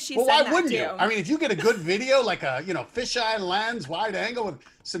 who did she send that to? Why wouldn't you? I mean, if you get a good video, like a, fisheye lens, wide angle with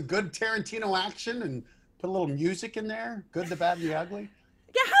some good Tarantino action and put a little music in there, good, the bad, and the ugly.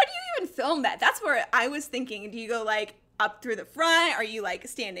 Yeah, how do you even film that? That's where I was thinking. Do you go, like, up through the front? Are you, like,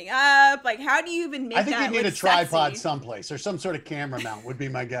 standing up? Like, how do you even make that I think you need a tripod someplace, or some sort of camera mount would be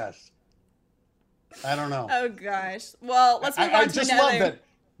my guess. I don't know. Oh, gosh. Well, let's move on to another. I just love that.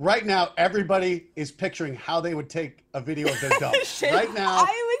 Right now, everybody is picturing how they would take a video of their dump. Right now,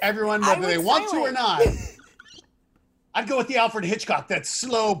 everyone, whether they want to or not, I'd go with the Alfred Hitchcock, that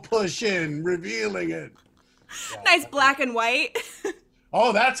slow push in, revealing it. Yeah, nice black and white.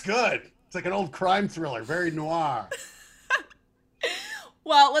 Oh, that's good. It's like an old crime thriller, very noir.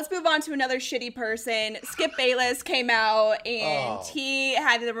 Well, let's move on to another shitty person. Skip Bayless came out, and he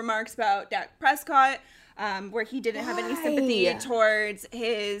had the remarks about Dak Prescott, where he didn't have any sympathy towards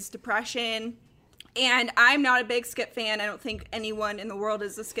his depression. And I'm not a big Skip fan. I don't think anyone in the world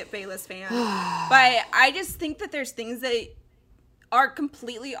is a Skip Bayless fan. But I just think that there's things that are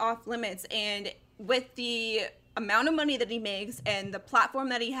completely off limits. And with the amount of money that he makes and the platform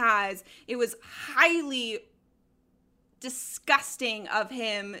that he has, it was highly disgusting of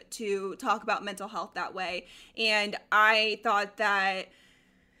him to talk about mental health that way. And I thought that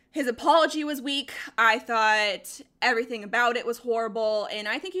his apology was weak. I thought everything about it was horrible, and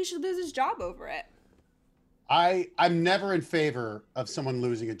I think he should lose his job over it. I'm never in favor of someone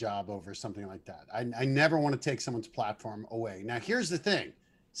losing a job over something like that. I never want to take someone's platform away. Now, here's the thing.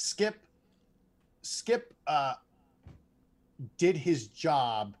 Skip did his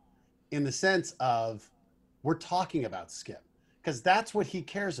job in the sense of, we're talking about Skip, because that's what he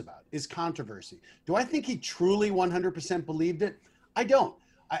cares about, is controversy. Do I think he truly 100% believed it? I don't.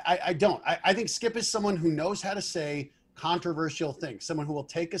 I don't. I think Skip is someone who knows how to say controversial things, someone who will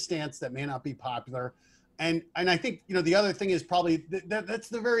take a stance that may not be popular. And I think, the other thing is probably that's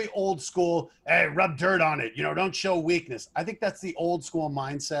the very old school, hey, rub dirt on it, don't show weakness. I think that's the old school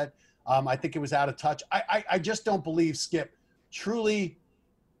mindset. I think it was out of touch. I just don't believe Skip truly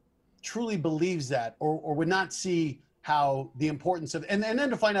believes that, or would not see how the importance of, and then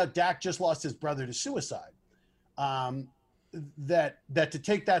to find out Dak just lost his brother to suicide. That to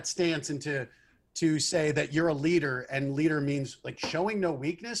take that stance and to say that you're a leader, and leader means like showing no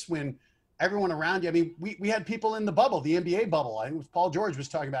weakness when everyone around you. I mean, we had people in the bubble, the NBA bubble. I think it was Paul George was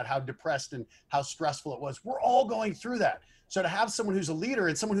talking about how depressed and how stressful it was. We're all going through that. So to have someone who's a leader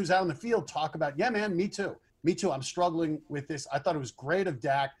and someone who's out in the field talk about, yeah, man, me too. I'm struggling with this. I thought it was great of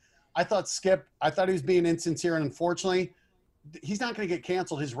Dak. I thought he was being insincere, and unfortunately, he's not going to get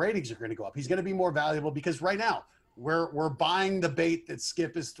canceled. His ratings are going to go up. He's going to be more valuable because right now we're buying the bait that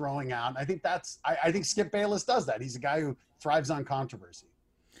Skip is throwing out. I think I think Skip Bayless does that. He's a guy who thrives on controversy.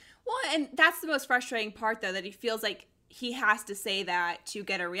 Well, and that's the most frustrating part, though, that he feels like he has to say that to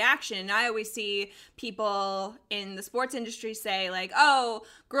get a reaction. And I always see people in the sports industry say like, oh,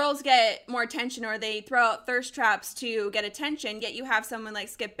 girls get more attention, or they throw out thirst traps to get attention. Yet you have someone like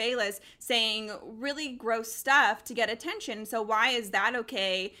Skip Bayless saying really gross stuff to get attention. So why is that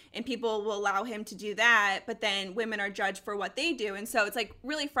okay? And people will allow him to do that, but then women are judged for what they do. And so it's like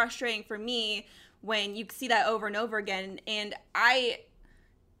really frustrating for me when you see that over and over again. And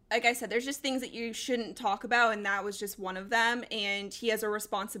like I said, there's just things that you shouldn't talk about, and that was just one of them. And he has a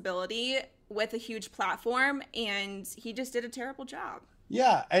responsibility with a huge platform, and he just did a terrible job.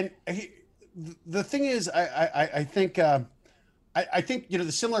 Yeah, and the thing is, I think the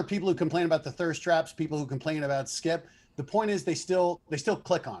similar people who complain about the thirst traps, people who complain about Skip, the point is they still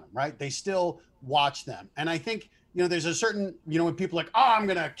click on them, right? They still watch them, and I think there's a certain when people are like, oh, I'm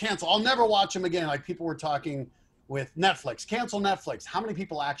gonna cancel, I'll never watch them again. Like people were talking with Netflix, cancel Netflix. How many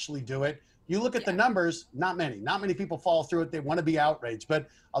people actually do it? You look at the numbers, not many people follow through it. They want to be outraged. But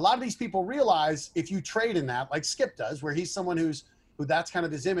a lot of these people realize if you trade in that, like Skip does, where he's someone who that's kind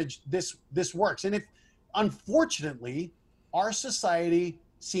of his image, this works. And if, unfortunately, our society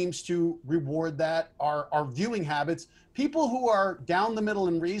seems to reward that, our viewing habits, people who are down the middle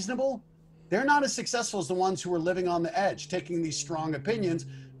and reasonable, they're not as successful as the ones who are living on the edge, taking these strong opinions.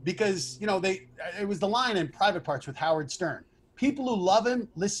 Because, it was the line in Private Parts with Howard Stern. People who love him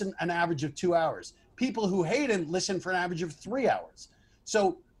listen an average of 2 hours. People who hate him listen for an average of 3 hours.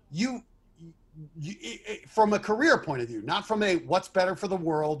 So you from a career point of view, not from a what's better for the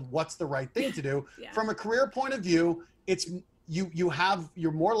world, what's the right thing to do. Yeah. From a career point of view, it's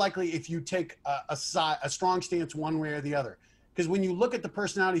you're more likely if you take a strong stance one way or the other. Because when you look at the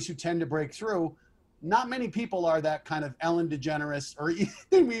personalities who tend to break through, not many people are that kind of Ellen DeGeneres, or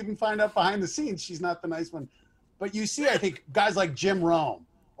we even find out behind the scenes she's not the nice one. But you see, I think, guys like Jim Rome,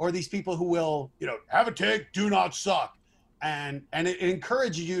 or these people who will, have a take, do not suck. And it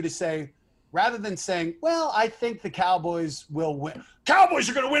encourages you to say, rather than saying, well, I think the Cowboys will win. Cowboys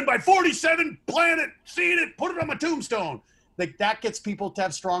are going to win by 47, plant it, seed it, put it on my tombstone. Like that gets people to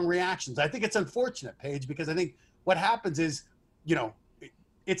have strong reactions. I think it's unfortunate, Paige, because I think what happens is,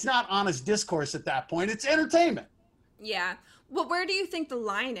 it's not honest discourse at that point. It's entertainment. Yeah. Well, where do you think the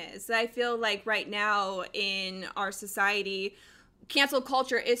line is? I feel like right now in our society, cancel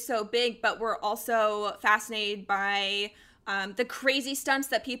culture is so big, but we're also fascinated by the crazy stunts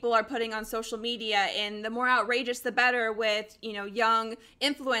that people are putting on social media, and the more outrageous, the better, with, young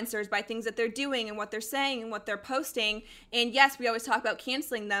influencers by things that they're doing and what they're saying and what they're posting. And yes, we always talk about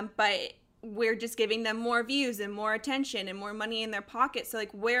canceling them, but we're just giving them more views and more attention and more money in their pocket. So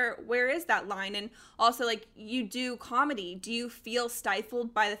like, where is that line? And also, like, you do comedy. Do you feel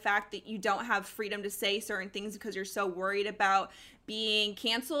stifled by the fact that you don't have freedom to say certain things because you're so worried about being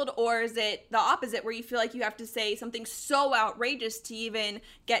canceled? Or is it the opposite, where you feel like you have to say something so outrageous to even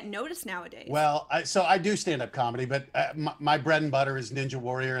get noticed nowadays? Well, so I do stand-up comedy, but my bread and butter is Ninja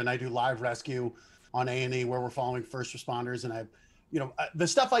Warrior, and I do live rescue on A&E where we're following first responders, and the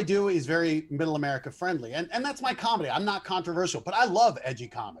stuff I do is very middle America friendly. And that's my comedy. I'm not controversial, but I love edgy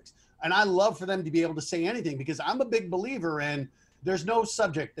comics. And I love for them to be able to say anything, because I'm a big believer in there's no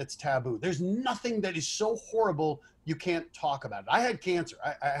subject that's taboo. There's nothing that is so horrible you can't talk about it. I had cancer.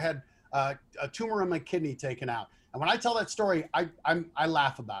 I had a tumor in my kidney taken out. And when I tell that story, I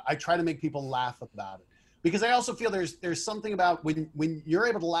laugh about it. I try to make people laugh about it. Because I also feel there's something about when you're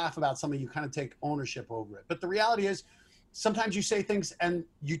able to laugh about something, you kind of take ownership over it. But the reality is, sometimes you say things and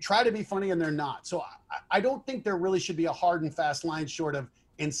you try to be funny and they're not. So I don't think there really should be a hard and fast line short of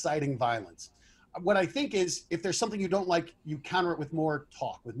inciting violence. What I think is, if there's something you don't like, you counter it with more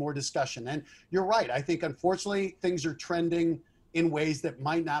talk, with more discussion. And you're right. I think, unfortunately, things are trending in ways that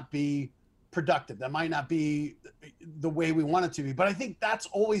might not be productive, that might not be the way we want it to be. But I think that's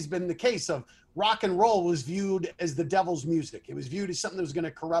always been the case. Of rock and roll was viewed as the devil's music. It was viewed as something that was going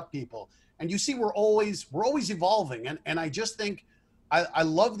to corrupt people. And you see, we're always evolving. And I just think I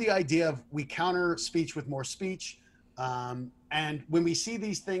love the idea of we counter speech with more speech. And when we see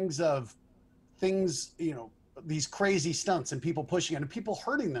these things, these crazy stunts and people pushing it and people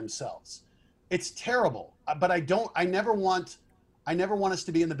hurting themselves, it's terrible. But I never want us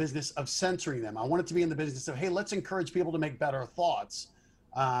to be in the business of censoring them. I want it to be in the business of, hey, let's encourage people to make better thoughts.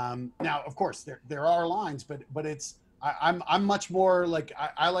 Now, of course, there are lines, but it's, I'm much more like,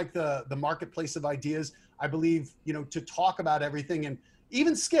 I like the marketplace of ideas. I believe, to talk about everything. And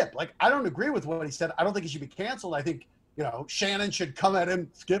even Skip, like, I don't agree with what he said. I don't think he should be canceled. I think, Shannon should come at him,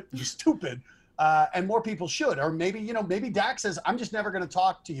 Skip, you're stupid. And more people should. Or maybe, maybe Dak says, I'm just never going to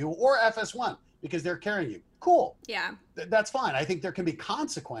talk to you, or FS1, because they're carrying you. Cool. Yeah. That's fine. I think there can be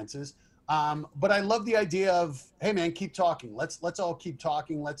consequences. But I love the idea of, hey man, keep talking. Let's all keep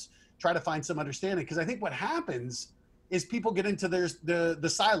talking. Let's try to find some understanding. Because I think what happens is people get into the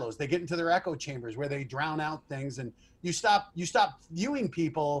silos. They get into their echo chambers where they drown out things, and you stop viewing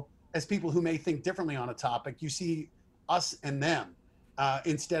people as people who may think differently on a topic. You see us and them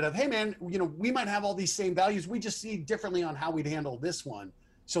instead of, hey man, we might have all these same values. We just see differently on how we'd handle this one.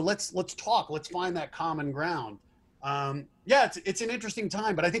 So let's talk. Let's find that common ground. Yeah, it's an interesting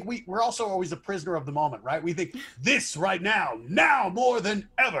time, but I think we're also always a prisoner of the moment, right? We think this right now more than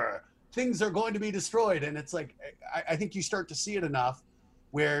ever, things are going to be destroyed. And it's like, I think you start to see it enough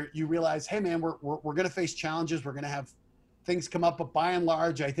where you realize, hey man, we're going to face challenges. We're going to have things come up, but by and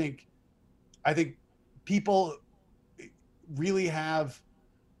large, I think people really have,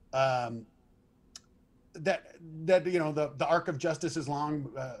 that the arc of justice is long,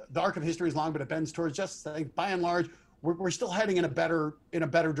 the arc of history is long, but it bends towards justice. I think by and large, we're still heading in a better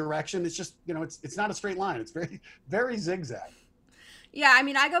direction. It's just, it's not a straight line. It's very, very zigzag. Yeah, I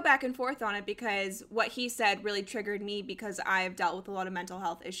mean, I go back and forth on it because what he said really triggered me because I've dealt with a lot of mental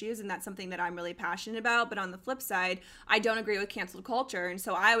health issues, and that's something that I'm really passionate about. But on the flip side, I don't agree with cancel culture. And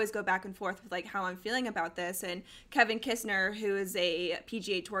so I always go back and forth with like how I'm feeling about this. And Kevin Kisner, who is a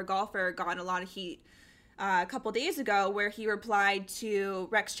PGA Tour golfer, got in a lot of heat a couple days ago where he replied to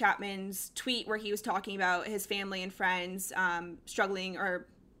Rex Chapman's tweet where he was talking about his family and friends struggling or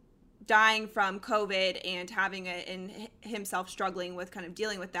dying from COVID and having it and himself struggling with kind of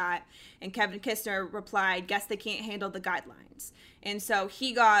dealing with that. And Kevin Kisner replied, guess they can't handle the guidelines. And so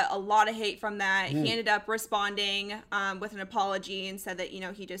he got a lot of hate from that. He ended up responding with an apology and said that,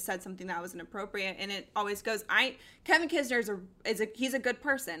 he just said something that was inappropriate. And it always goes, Kevin Kisner he's a good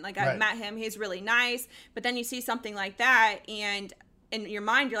person. Like I've met him. He's really nice. But then you see something like that and in your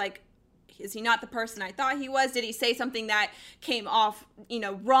mind, you're like, is he not the person I thought he was? Did he say something that came off,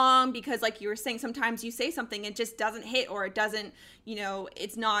 wrong? Because like you were saying, sometimes you say something, it just doesn't hit, or it doesn't,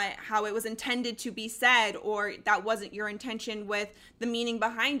 it's not how it was intended to be said, or that wasn't your intention with the meaning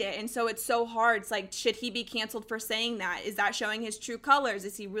behind it. And so it's so hard. It's like, should he be canceled for saying that? Is that showing his true colors?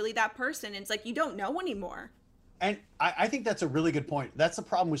 Is he really that person? And it's like, you don't know anymore. And I think that's a really good point. That's the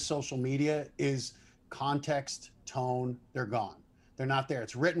problem with social media is context, tone, they're gone. They're not there.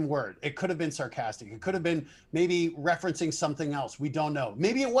 It's written word. It could have been sarcastic. It could have been maybe referencing something else. We don't know.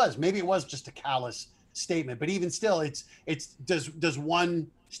 Maybe it was just a callous statement. But even still, does one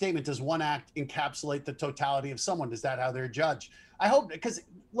statement, does one act encapsulate the totality of someone? Is that how they're judged? I hope, because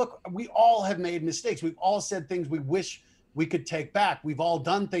look, we all have made mistakes. We've all said things we wish we could take back. We've all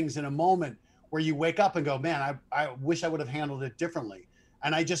done things in a moment where you wake up and go, man, I wish I would have handled it differently.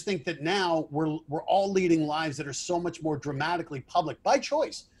 And I just think that now we're all leading lives that are so much more dramatically public by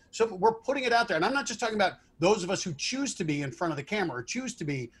choice. So we're putting it out there. And I'm not just talking about those of us who choose to be in front of the camera or choose to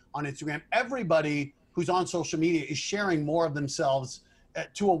be on Instagram. Everybody who's on social media is sharing more of themselves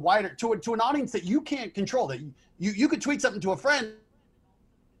to a wider, to an audience that you can't control. That you could tweet something to a friend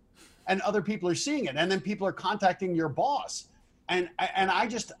and other people are seeing it. And then people are contacting your boss. And I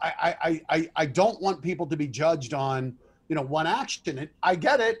don't want people to be judged on, one action. I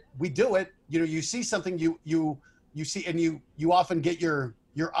get it. We do it. You see something you see, and you often get your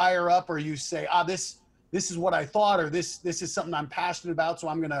ire up, or you say, this is what I thought, or this is something I'm passionate about, so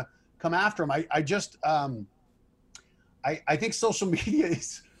I'm going to come after him. I think social media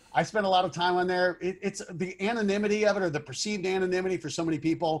is, I spend a lot of time on there. It's the anonymity of it, or the perceived anonymity for so many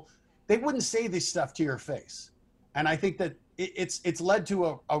people. They wouldn't say this stuff to your face. And I think that it's led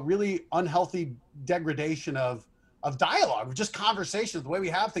to a really unhealthy degradation of dialogue, just conversation, the way we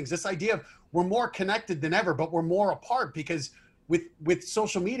have things. This idea of we're more connected than ever, but we're more apart, because with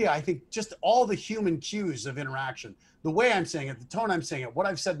social media, I think just all the human cues of interaction, the way I'm saying it, the tone I'm saying it, what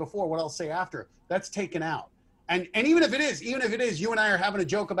I've said before, what I'll say after, that's taken out. And even if it is, you and I are having a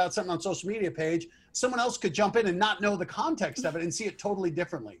joke about something on social media page, someone else could jump in and not know the context of it and see it totally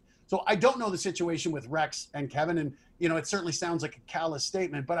differently. So I don't know the situation with Rex and Kevin, and it certainly sounds like a callous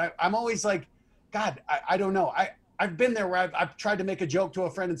statement, but I'm always like, God, I don't know. I've been there where I've tried to make a joke to a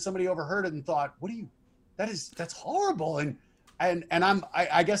friend and somebody overheard it and thought, that's horrible. And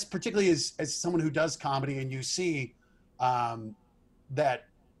I guess particularly as someone who does comedy, and you see that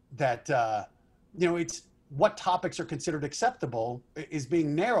it's what topics are considered acceptable is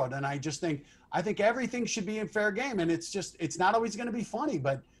being narrowed. And I think everything should be in fair game. And it's not always going to be funny,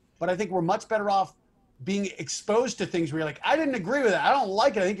 but I think we're much better off being exposed to things where you're like, I didn't agree with it. I don't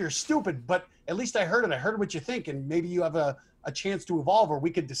like it. I think you're stupid, but at least I heard it. I heard what you think. And maybe you have a chance to evolve, or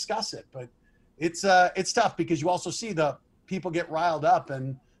we could discuss it. But it's tough, because you also see the people get riled up,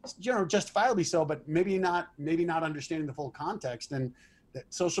 and justifiably so, but maybe not understanding the full context. And that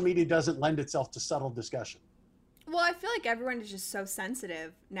social media doesn't lend itself to subtle discussion. Well, I feel like everyone is just so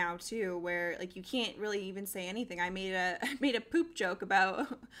sensitive now too, where like you can't really even say anything. I made a poop joke about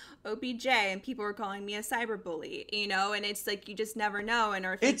OBJ, and people were calling me a cyberbully, you know, and it's like you just never know. And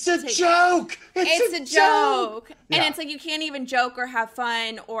or if it's a joke. It's a joke, and Yeah. it's like you can't even joke or have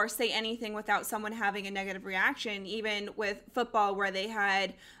fun or say anything without someone having a negative reaction. Even with football, where they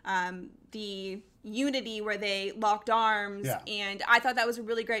had the unity where they locked arms, Yeah. and I thought that was a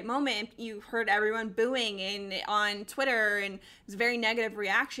really great moment. You heard everyone booing on Twitter, and it was a very negative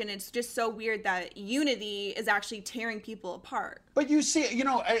reaction. It's just so weird that unity is actually tearing people apart. But you see, you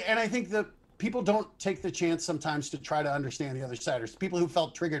know, and I think that people don't take the chance sometimes to try to understand the other side. There's people who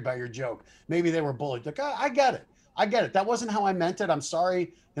felt triggered by your joke. Maybe they were bullied. Like, oh, I get it. That wasn't how I meant it. I'm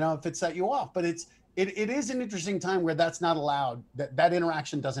sorry, you know, if it set you off. But it is an interesting time where that's not allowed. That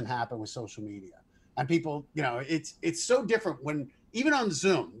interaction doesn't happen with social media. And people, you know, it's so different when even on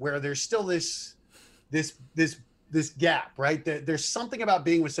Zoom, where there's still this gap, right? There's something about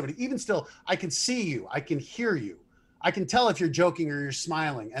being with somebody. Even still, I can see you, I can hear you, I can tell if you're joking or you're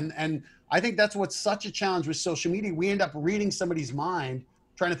smiling. And I think that's what's such a challenge with social media. We end up reading somebody's mind,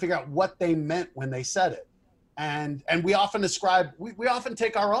 trying to figure out what they meant when they said it. And we often we often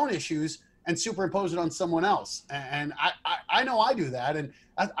take our own issues and superimpose it on someone else. And I know I do that. And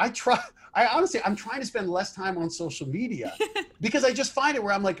I'm trying to spend less time on social media because I just find it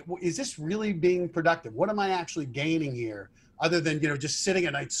where I'm like, well, is this really being productive? What am I actually gaining here other than, you know, just sitting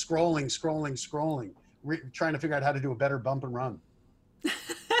at night scrolling, trying to figure out how to do a better bump and run.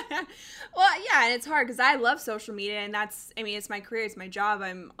 Well, yeah, and it's hard because I love social media, and it's my career, it's my job.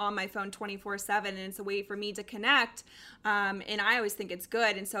 I'm on my phone 24/7, and it's a way for me to connect. And I always think it's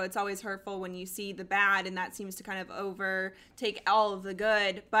good, and so it's always hurtful when you see the bad, and that seems to kind of overtake all of the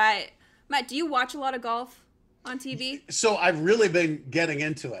good. But Matt, do you watch a lot of golf on TV? So I've really been getting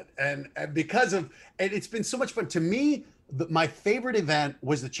into it, and because of and it's been so much fun to me. My favorite event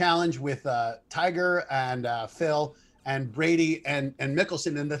was the challenge with Tiger and Phil and Brady and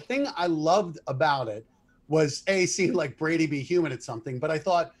Mickelson. And the thing I loved about it was seeing like Brady be human at something, but I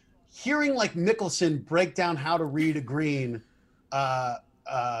thought hearing like Mickelson break down how to read a green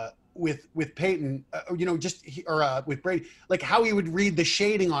with Peyton, with Brady, like how he would read the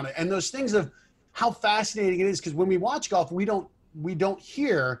shading on it and those things of how fascinating it is. Because when we watch golf, we don't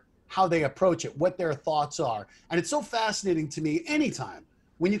hear how they approach it, what their thoughts are. And it's so fascinating to me anytime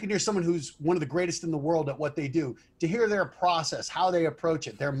when you can hear someone who's one of the greatest in the world at what they do, to hear their process, how they approach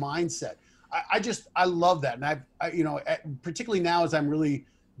it, their mindset. I love that. And particularly now as I'm really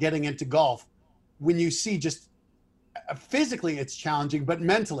getting into golf, when you see just physically it's challenging, but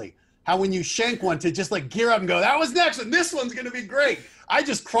mentally, how when you shank one to just like gear up and go, that was next and this one's going to be great. I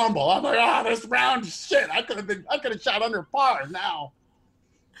just crumble. I'm like, this round shit. I could have shot under par now.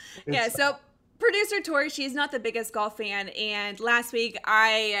 Yeah, so producer Tori, she's not the biggest golf fan, and last week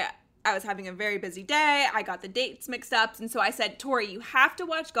I was having a very busy day. I got the dates mixed up, and so I said, Tori, you have to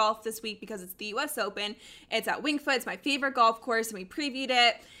watch golf this week because it's the U.S. Open. It's at Winged Foot. It's my favorite golf course, and we previewed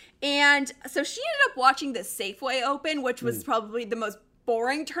it. And so she ended up watching the Safeway Open, which was probably the most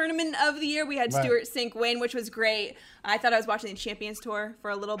boring tournament of the year. We had Stuart Sink win, which was great. I thought I was watching the Champions Tour for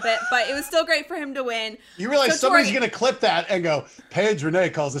a little bit, but it was still great for him to win. You realize somebody's going to clip that and go, Paige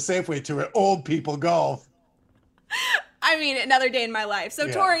Renee calls the Safeway Tour old people golf. I mean, another day in my life.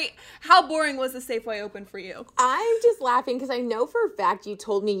 So, Tori, how boring was the Safeway Open for you? I'm just laughing because I know for a fact you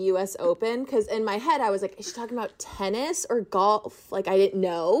told me U.S. Open, because in my head I was like, is she talking about tennis or golf? Like, I didn't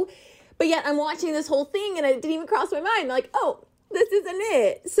know. But yet I'm watching this whole thing and it didn't even cross my mind. Like, oh, this isn't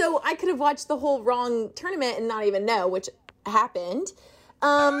it. So I could have watched the whole wrong tournament and not even know, which happened.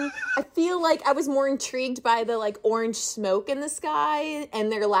 I feel like I was more intrigued by the like orange smoke in the sky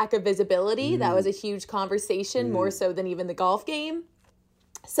and their lack of visibility. That was a huge conversation, more so than even the golf game.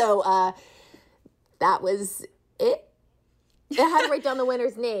 So that was it. It had to write down the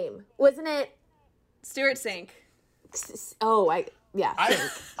winner's name, wasn't it? Stuart Sink. Oh,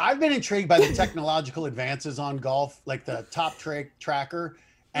 I've been intrigued by the technological advances on golf, like the top tracker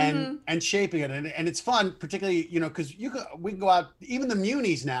and shaping it. And it's fun, particularly, because we can go out, even the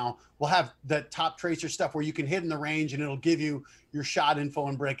munis now will have the top tracer stuff where you can hit in the range and it'll give you your shot info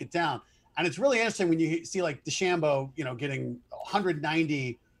and break it down. And it's really interesting when you see like DeChambeau, getting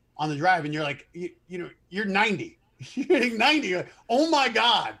 190 on the drive and you're like, you're 90, you're hitting 90. You're like, oh my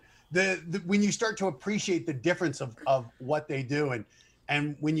God. When you start to appreciate the difference of what they do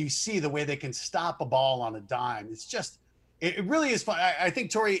and when you see the way they can stop a ball on a dime, it's just, it really is fun. I think,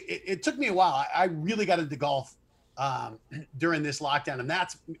 Tori, it took me a while. I really got into golf during this lockdown, and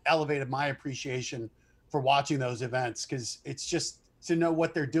that's elevated my appreciation for watching those events because it's just, to know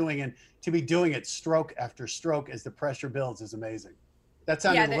what they're doing, and to be doing it stroke after stroke as the pressure builds is amazing. That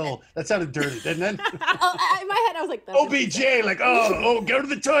sounded that sounded dirty, didn't it? In my head, I was like, OBJ, like, oh, go to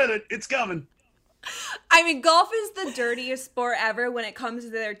the toilet. It's coming. I mean, golf is the dirtiest sport ever when it comes to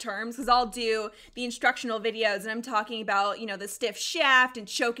their terms, because I'll do the instructional videos and I'm talking about, the stiff shaft and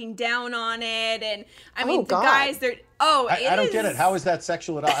choking down on it. And I mean, the guys, they're, I don't get it. How is that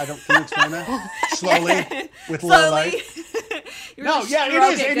sexual at all? Can you explain that? Slowly, with low light. No, yeah,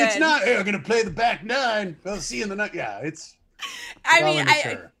 it is. And it's not, hey, I'm going to play the back nine. We'll see you in the night. Yeah, it's.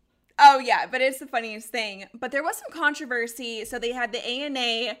 Oh, yeah, but it's the funniest thing. But there was some controversy. So they had the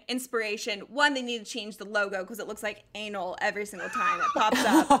ANA inspiration. One, they need to change the logo because it looks like anal every single time it pops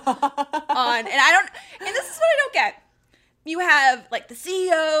up on. And this is what I don't get. You have like the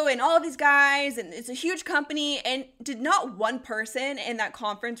CEO and all of these guys, and it's a huge company. And did not one person in that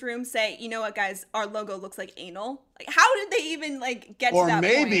conference room say, you know what, guys, our logo looks like anal? Like, how did they even get to that point? Or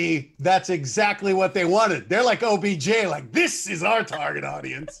maybe that's exactly what they wanted. They're like OBJ, like, this is our target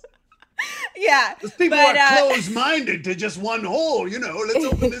audience. Yeah. Those people are closed-minded to just one hole, let's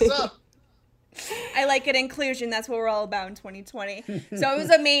open this up. I like it, inclusion. That's what we're all about in 2020. So it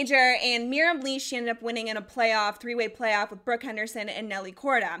was a major, and Miriam Lee, she ended up winning in a three-way playoff with Brooke Henderson and Nelly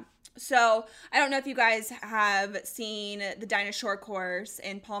Korda. So I don't know if you guys have seen the Dinah Shore course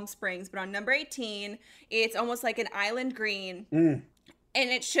in Palm Springs, but on number 18, it's almost like an island green. And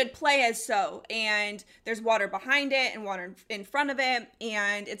it should play as so. And there's water behind it and water in front of it.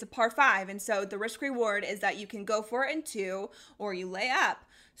 And it's a par 5. And so the risk reward is that you can go for it in 2 or you lay up.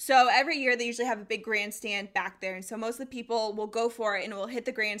 So every year they usually have a big grandstand back there. And so most of the people will go for it and will hit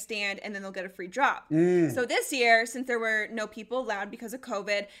the grandstand and then they'll get a free drop. So this year, since there were no people allowed because of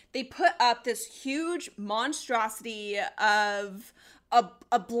COVID, they put up this huge monstrosity of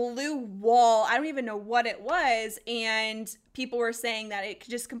a blue wall. I don't even know what it was. And people were saying that it could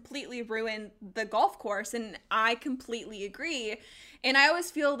just completely ruin the golf course. And I completely agree. And I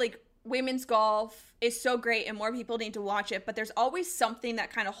always feel like women's golf is so great and more people need to watch it, but there's always something that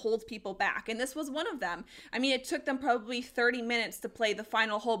kind of holds people back. And this was one of them. I mean, it took them probably 30 minutes to play the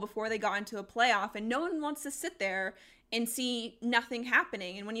final hole before they got into a playoff, and no one wants to sit there and see nothing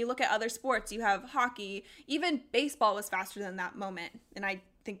happening. And when you look at other sports, you have hockey, even baseball was faster than that moment. And I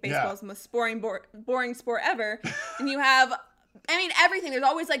think baseball is the most boring sport ever. And you have, everything. There's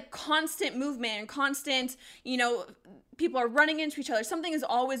always constant movement and constant, people are running into each other. Something is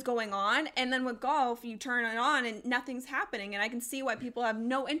always going on. And then with golf, you turn it on and nothing's happening. And I can see why people have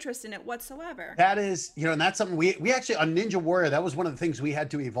no interest in it whatsoever. That is, and that's something we actually, on Ninja Warrior, that was one of the things we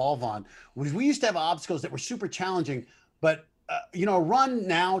had to evolve on. We used to have obstacles that were super challenging, but a run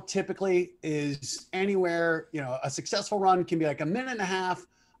now typically is anywhere, a successful run can be like a minute and a half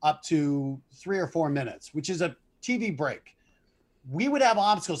up to 3 or 4 minutes, which is a TV break. We would have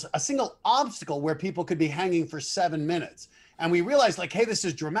obstacles, a single obstacle where people could be hanging for 7 minutes. And we realized hey, this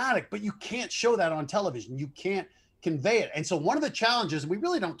is dramatic, but you can't show that on television. You can't convey it. And so one of the challenges, and we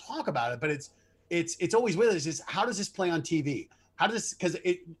really don't talk about it, but it's always with us, is how does this play on TV? How does, because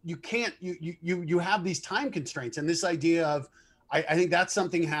you can't, you have these time constraints, and this idea of, I think that's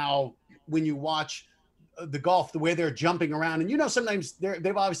something how when you watch the golf, the way they're jumping around, and sometimes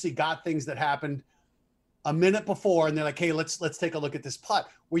they've obviously got things that happened a minute before, and they're like, hey, let's take a look at this putt,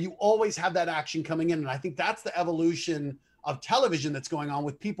 where you always have that action coming in. And I think that's the evolution of television that's going on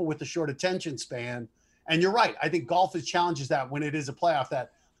with people with the short attention span. And you're right. I think golf challenges that when it is a playoff,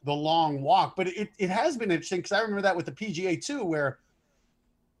 that the long walk. But it has been interesting, because I remember that with the PGA too, where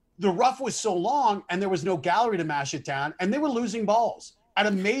the rough was so long and there was no gallery to mash it down, and they were losing balls at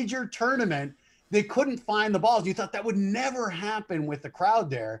a major tournament. They couldn't find the balls. You thought that would never happen with the crowd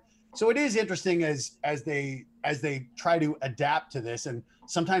there. So it is interesting as they try to adapt to this, and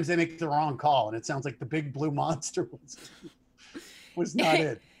sometimes they make the wrong call, and it sounds like the big blue monster was not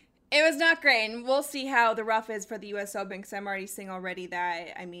it. It was not great, and we'll see how the rough is for the U.S. Open, because I'm already seeing already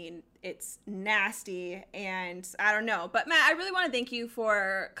that, it's nasty, and I don't know. But Matt, I really want to thank you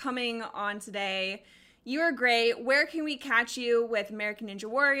for coming on today. You are great. Where can we catch you with American Ninja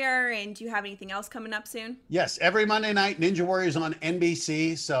Warrior? And do you have anything else coming up soon? Yes, every Monday night, Ninja Warrior's on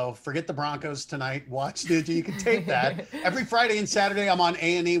NBC. So forget the Broncos tonight. Watch Ninja. You can tape that. Every Friday and Saturday, I'm on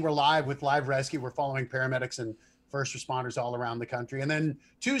A&E. We're live with Live Rescue. We're following paramedics and first responders all around the country. And then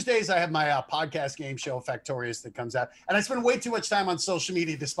Tuesdays, I have my podcast game show, Factorious, that comes out. And I spend way too much time on social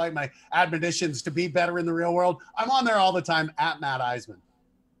media, despite my admonitions to be better in the real world. I'm on there all the time, at Matt Eisman.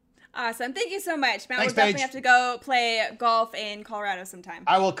 Awesome. Thank you so much, Matt. Thanks, we'll definitely Paige. have to go play golf in Colorado sometime.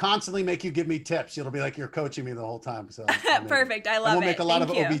 I will constantly make you give me tips. It'll be like you're coaching me the whole time. So Perfect. I love it. We'll make a lot of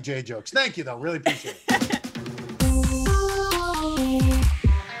OBJ jokes. Thank you, though. Really appreciate it.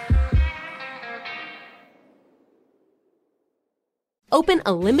 Open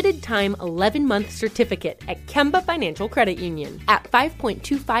a limited-time 11-month certificate at Kemba Financial Credit Union. At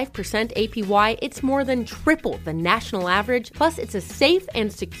 5.25% APY, it's more than triple the national average, plus it's a safe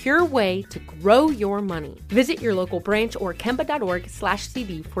and secure way to grow your money. Visit your local branch or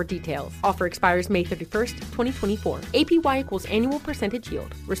kemba.org/cb for details. Offer expires May 31st, 2024. APY equals annual percentage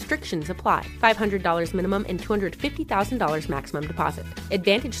yield. Restrictions apply. $500 minimum and $250,000 maximum deposit.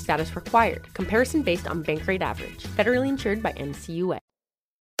 Advantage status required. Comparison based on bank rate average. Federally insured by NCUA.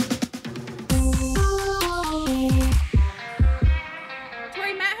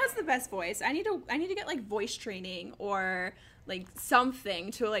 Tori, Matt has the best voice. I need to get like voice training or like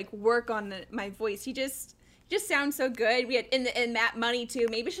something to like work on my voice. He just sounds so good. We had in Matt Money too.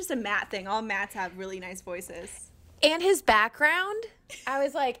 Maybe it's just a Matt thing. All Matts have really nice voices. And his background, I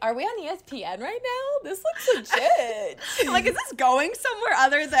was like, are we on ESPN right now? This looks legit. Like, is this going somewhere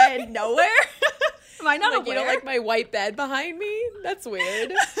other than nowhere? Am I not like, aware? You know, like my white bed behind me? That's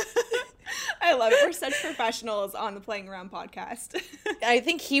weird. I love it. We're such professionals on the Playing Around podcast. I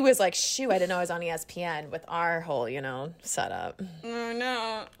think he was like, shoot, I didn't know I was on ESPN with our whole, setup. Oh,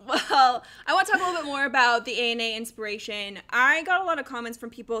 no. Well, I want to talk a little bit more about the ANA inspiration. I got a lot of comments from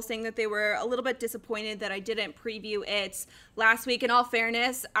people saying that they were a little bit disappointed that I didn't preview it last week. In all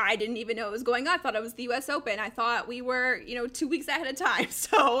fairness, I didn't even know it was going on. I thought it was the U.S. Open. I thought we were, 2 weeks ahead of time.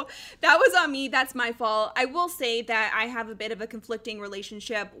 So that was on me. That's my fault. I will say that I have a bit of a conflicting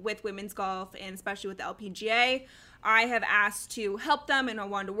relationship with women's golf, and especially with the LPGA. I have asked to help them and I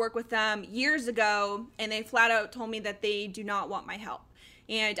wanted to work with them years ago, and they flat out told me that they do not want my help.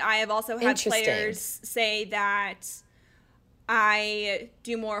 And I have also had players say that I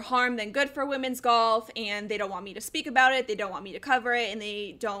do more harm than good for women's golf, and they don't want me to speak about it, they don't want me to cover it, and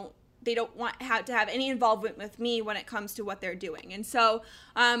they don't want to have any involvement with me when it comes to what they're doing. And so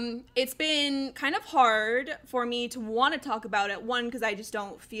it's been kind of hard for me to want to talk about it. One, because I just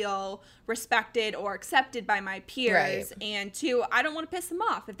don't feel respected or accepted by my peers. Right. And two, I don't want to piss them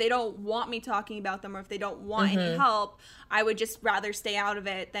off. If they don't want me talking about them or if they don't want any help, I would just rather stay out of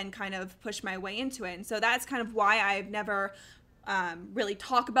it than kind of push my way into it. And so that's kind of why I've never really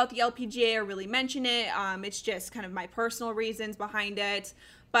talk about the LPGA or really mention it. It's just kind of my personal reasons behind it.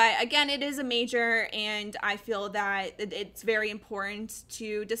 But again, it is a major, and I feel that it's very important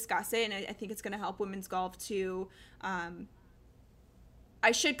to discuss it, and I think it's going to help women's golf to,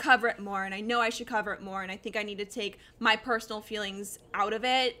 I should cover it more, and I know I should cover it more, and I think I need to take my personal feelings out of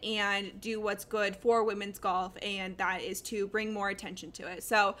it and do what's good for women's golf, and that is to bring more attention to it.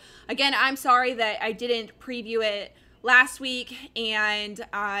 So again, I'm sorry that I didn't preview it last week, and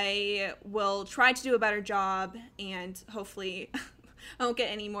I will try to do a better job, and hopefully I won't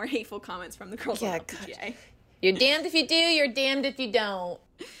get any more hateful comments from the girls on LPGA. You're damned if you do, you're damned if you don't.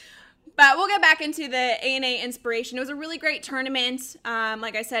 But we'll get back into the ANA inspiration. It was a really great tournament.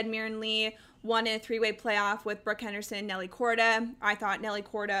 Like I said, Mirren Lee won in a three-way playoff with Brooke Henderson and Nelly Korda. I thought Nelly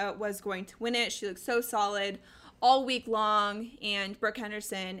Korda was going to win it. She looked so solid all week long, and Brooke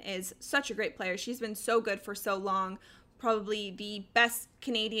Henderson is such a great player. She's been so good for so long. Probably the best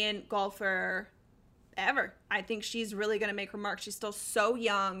Canadian golfer ever. I think she's really going to make her mark. She's still so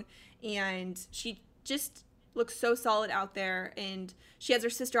young, and she just looks so solid out there, and she has her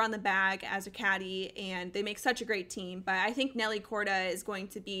sister on the bag as a caddy, and they make such a great team. But I think Nelly Korda is going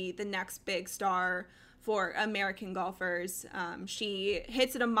to be the next big star for American golfers. She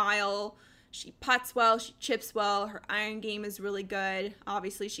hits it a mile. She putts well. She chips well. Her iron game is really good.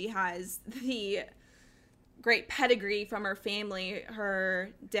 Obviously, she has the great pedigree from her family. Her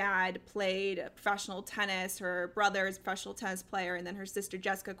dad played professional tennis, her brother is a professional tennis player, and then her sister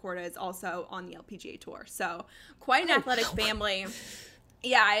Jessica Korda is also on the LPGA tour. So quite an athletic family.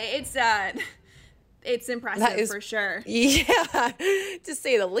 Yeah, it's impressive for sure. Yeah, to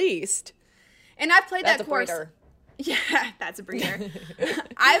say the least. And I've played that course. Breeder. Yeah, that's a breeder.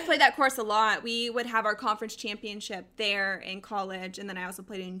 I've played that course a lot. We would have our conference championship there in college, and then I also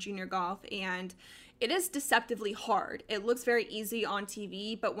played in junior golf, and it is deceptively hard. It looks very easy on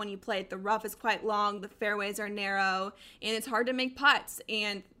TV, but when you play it, the rough is quite long, the fairways are narrow, and it's hard to make putts.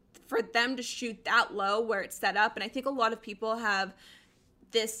 And for them to shoot that low where it's set up, and I think a lot of people have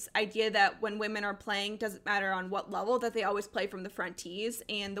this idea that when women are playing, doesn't matter on what level, that they always play from the front tees,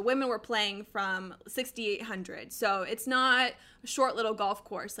 and the women were playing from 6,800. So it's not a short little golf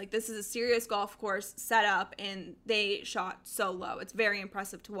course. Like, this is a serious golf course set up, and they shot so low. It's very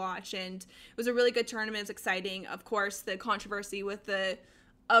impressive to watch, and it was a really good tournament. It was exciting. Of course, the controversy with the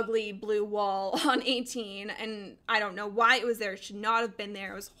ugly blue wall on 18, and I don't know why it was there. It should not have been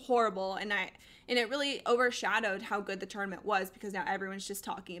there. It was horrible, and And it really overshadowed how good the tournament was because now everyone's just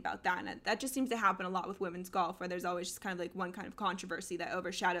talking about that. And that just seems to happen a lot with women's golf, where there's always just kind of like one kind of controversy that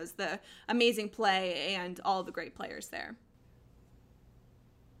overshadows the amazing play and all the great players there.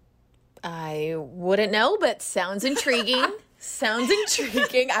 I wouldn't know, but sounds intriguing. Sounds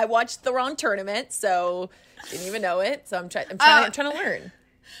intriguing. I watched the wrong tournament, so didn't even know it. So I'm trying to learn.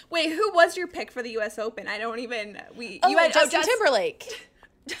 Wait, who was your pick for the U.S. Open? I don't even. Justin Timberlake.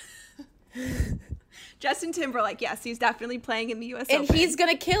 Justin Timberlake, yes, he's definitely playing in the U.S. And Open. he's going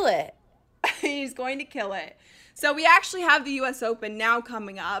to kill it. He's going to kill it. So we actually have the U.S. Open now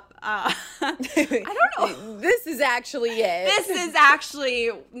coming up. I don't know. This is actually it. This is actually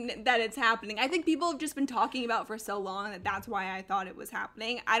that it's happening. I think people have just been talking about for so long that that's why I thought it was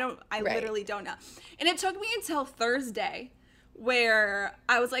happening. I literally don't know. And it took me until Thursday where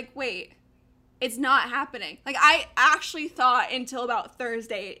I was like, wait, it's not happening. Like, I actually thought until about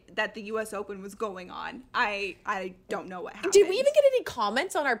Thursday that the U.S. Open was going on. I don't know what happened. Did we even get any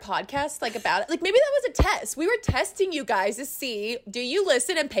comments on our podcast, like, about it? Like, maybe that was a test. We were testing you guys to see, do you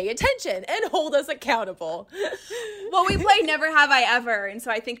listen and pay attention and hold us accountable? Well, we played Never Have I Ever, and so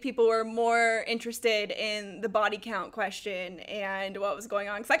I think people were more interested in the body count question and what was going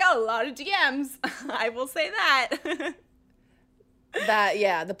on. Because I got a lot of DMs. I will say that.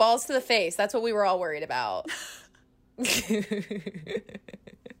 The balls to the face. That's what we were all worried about. Someone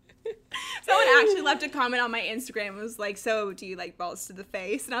actually left a comment on my Instagram and was like, so do you like balls to the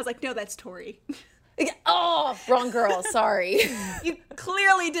face? And I was like, no, that's Tori. Oh, wrong girl. Sorry. You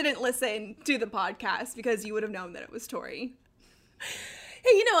clearly didn't listen to the podcast because you would have known that it was Tori.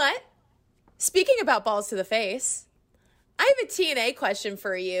 Hey, you know what? Speaking about balls to the face, I have a TNA question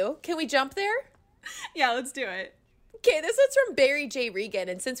for you. Can we jump there? Yeah, let's do it. Okay, this one's from Barry J. Regan,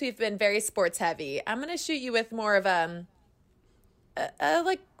 and since we've been very sports heavy, I'm going to shoot you with more of never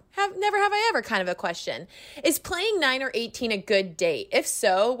have I ever kind of a question. Is playing 9 or 18 a good date? If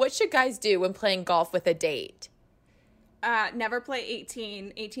so, what should guys do when playing golf with a date? Never play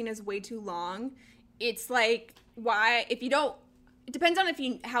 18. 18 is way too long. It's like, why, if you don't, it depends on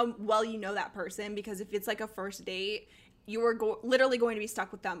how well you know that person, because if it's like a first date, you are literally going to be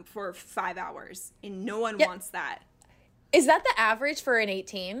stuck with them for 5 hours, and no one wants that. Is that the average for an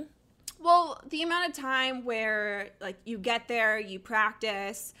 18? Well, the amount of time where, like, you get there, you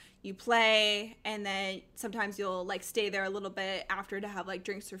practice, you play, and then sometimes you'll, like, stay there a little bit after to have, like,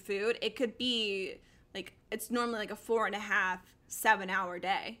 drinks or food. It could be, like, it's normally, like, a 4.5, 7-hour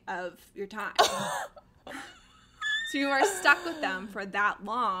day of your time. So you are stuck with them for that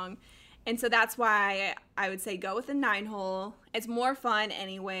long. And so that's why I would say go with a 9-hole. It's more fun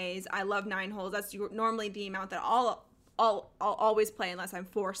anyways. I love 9 holes. That's normally the amount that I'll always play unless I'm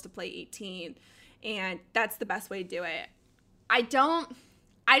forced to play 18, and that's the best way to do it. I don't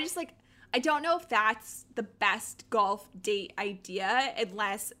know if that's the best golf date idea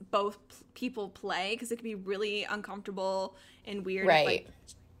unless both people play, because it can be really uncomfortable and weird. Right.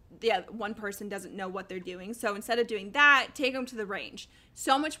 One person doesn't know what they're doing. So instead of doing that, take them to the range.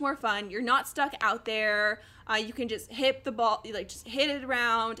 So much more fun. You're not stuck out there. You can just hit the ball, just hit it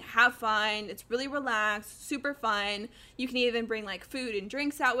around, have fun. It's really relaxed, super fun. You can even bring like food and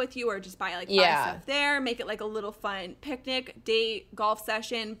drinks out with you, or just buy stuff there. Make it like a little fun picnic, date, golf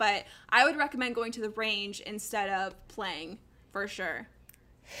session. But I would recommend going to the range instead of playing, for sure.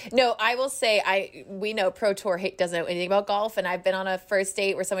 No, I will say we know Pro Tour doesn't know anything about golf, and I've been on a first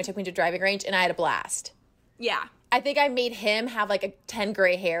date where someone took me to a driving range, and I had a blast. Yeah. I think I made him have like 10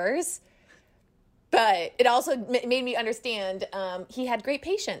 gray hairs, but it also made me understand he had great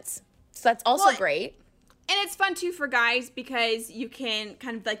patience. So that's also great. And it's fun, too, for guys because you can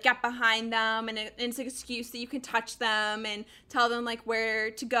kind of, like, get behind them, and it's an excuse that you can touch them and tell them, like,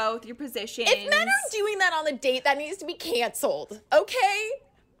 where to go with your positions. If men are doing that on the date, that needs to be canceled, okay?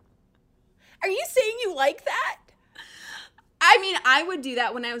 Are you saying you like that? I mean, I would do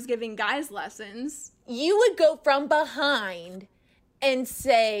that when I was giving guys lessons. You would go from behind and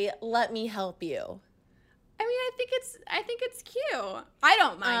say, let me help you. I mean, I think it's cute. I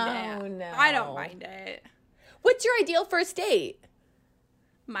don't mind it. Oh, no. I don't mind it. What's your ideal first date?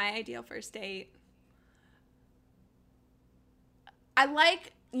 My ideal first date. I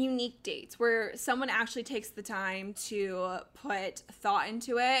like unique dates where someone actually takes the time to put thought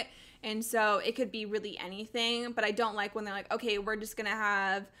into it. And so it could be really anything, but I don't like when they're like, okay, we're just going to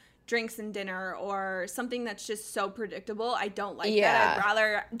have drinks and dinner or something that's just so predictable. I don't like that. I'd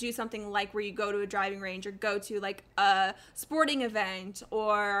rather do something like where you go to a driving range or go to like a sporting event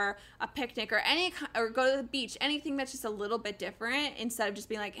or a picnic or or go to the beach, anything that's just a little bit different instead of just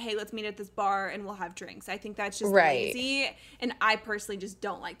being like, hey, let's meet at this bar and we'll have drinks. I think that's just lazy, and I personally just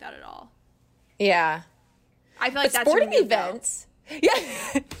don't like that at all. Yeah. I feel like but that's sporting events. Yeah.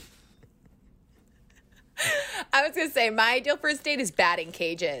 I was going to say, my ideal first date is batting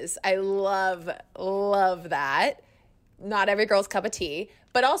cages. I love that. Not every girl's cup of tea.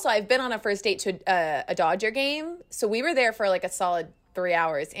 But also, I've been on a first date to a Dodger game. So we were there for like a solid 3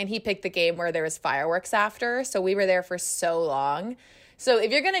 hours. And he picked the game where there was fireworks after. So we were there for so long. So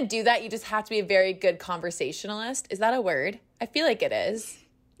if you're going to do that, you just have to be a very good conversationalist. Is that a word? I feel like it is.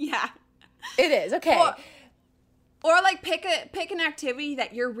 Yeah. It is. Okay. Or like pick an activity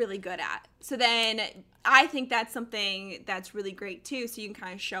that you're really good at. So then I think that's something that's really great too. So you can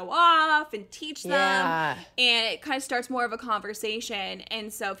kind of show off and teach them. Yeah. And it kind of starts more of a conversation.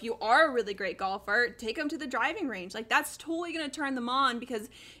 And so if you are a really great golfer, take them to the driving range. Like that's totally going to turn them on because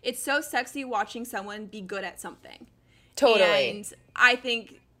it's so sexy watching someone be good at something. Totally. And I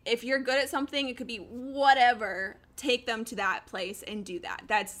think if you're good at something, it could be whatever. Take them to that place and do that.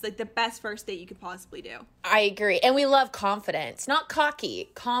 That's like the best first date you could possibly do. I agree. And we love confidence, not cocky,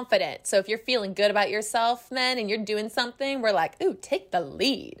 confident. So if you're feeling good about yourself, men, and you're doing something, we're like, ooh, take the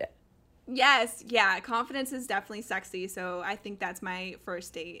lead. Yes. Yeah. Confidence is definitely sexy. So I think that's my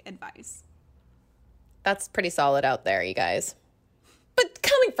first date advice. That's pretty solid out there, you guys. But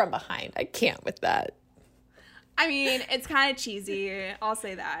coming from behind, I can't with that. I mean, it's kind of cheesy. I'll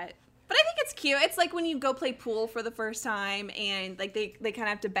say that. But I think it's cute. It's like when you go play pool for the first time and like they kind of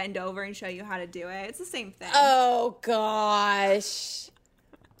have to bend over and show you how to do it. It's the same thing. Oh, gosh.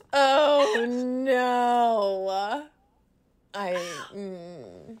 Oh, no.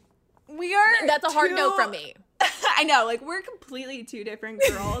 We are. That's a hard no from me. I know. Like, we're completely two different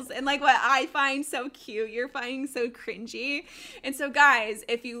girls. And like what I find so cute, you're finding so cringy. And so, guys,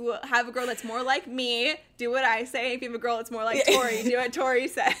 if you have a girl that's more like me, do what I say. If you have a girl that's more like Tori, do what Tori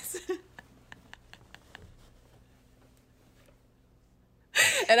says.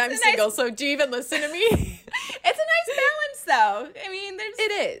 And I'm single, so do you even listen to me? It's a nice balance, though. I mean,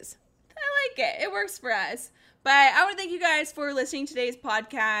 it is. I like it. It works for us. But I want to thank you guys for listening to today's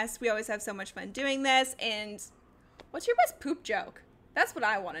podcast. We always have so much fun doing this. And what's your best poop joke? That's what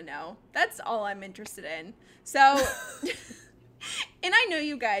I want to know. That's all I'm interested in. So, and I know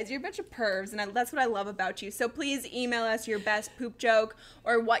you guys, you're a bunch of pervs, and that's what I love about you. So please email us your best poop joke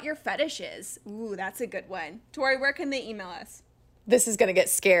or what your fetish is. Ooh, that's a good one. Tori, where can they email us? This is going to get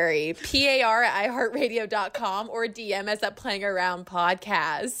scary. PAR@iHeartRadio.com or DM us at Playing Around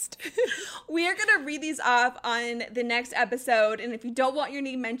Podcast. We are going to read these off on the next episode. And if you don't want your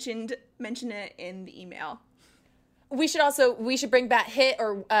name mentioned, mention it in the email. We should bring back hit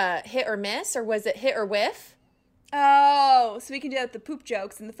or miss, or was it hit or whiff? Oh, so we can do that with the poop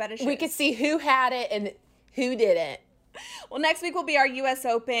jokes and the fetishes. We could see who had it and who didn't. Well, next week will be our U.S.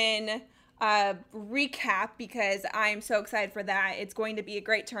 Open recap because I'm so excited for that. It's going to be a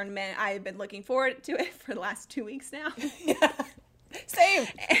great tournament. I've been looking forward to it for the last 2 weeks now. Yeah. Same.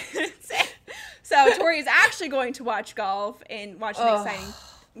 So Tori is actually going to watch golf and watch an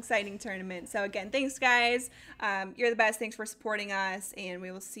exciting tournament. So again, thanks guys. You're the best. Thanks for supporting us, and we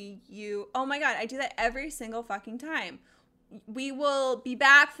will see you. Oh my God, I do that every single fucking time. We will be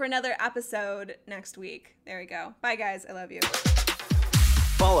back for another episode next week. There we go. Bye guys. I love you.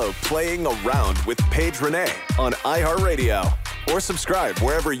 Follow Playing Around with Paige Renee on iHeartRadio or subscribe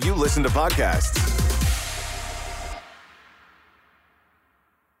wherever you listen to podcasts.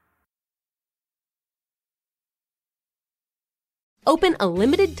 Open a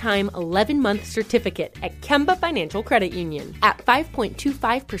limited-time 11-month certificate at Kemba Financial Credit Union. At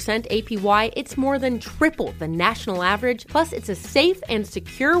 5.25% APY, it's more than triple the national average, plus it's a safe and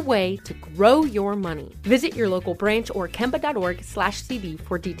secure way to grow your money. Visit your local branch or kemba.org/CD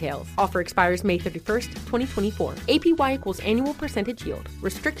for details. Offer expires May 31st, 2024. APY equals annual percentage yield.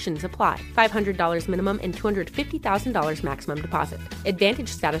 Restrictions apply. $500 minimum and $250,000 maximum deposit. Advantage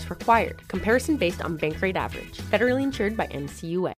status required. Comparison based on bank rate average. Federally insured by NCUA.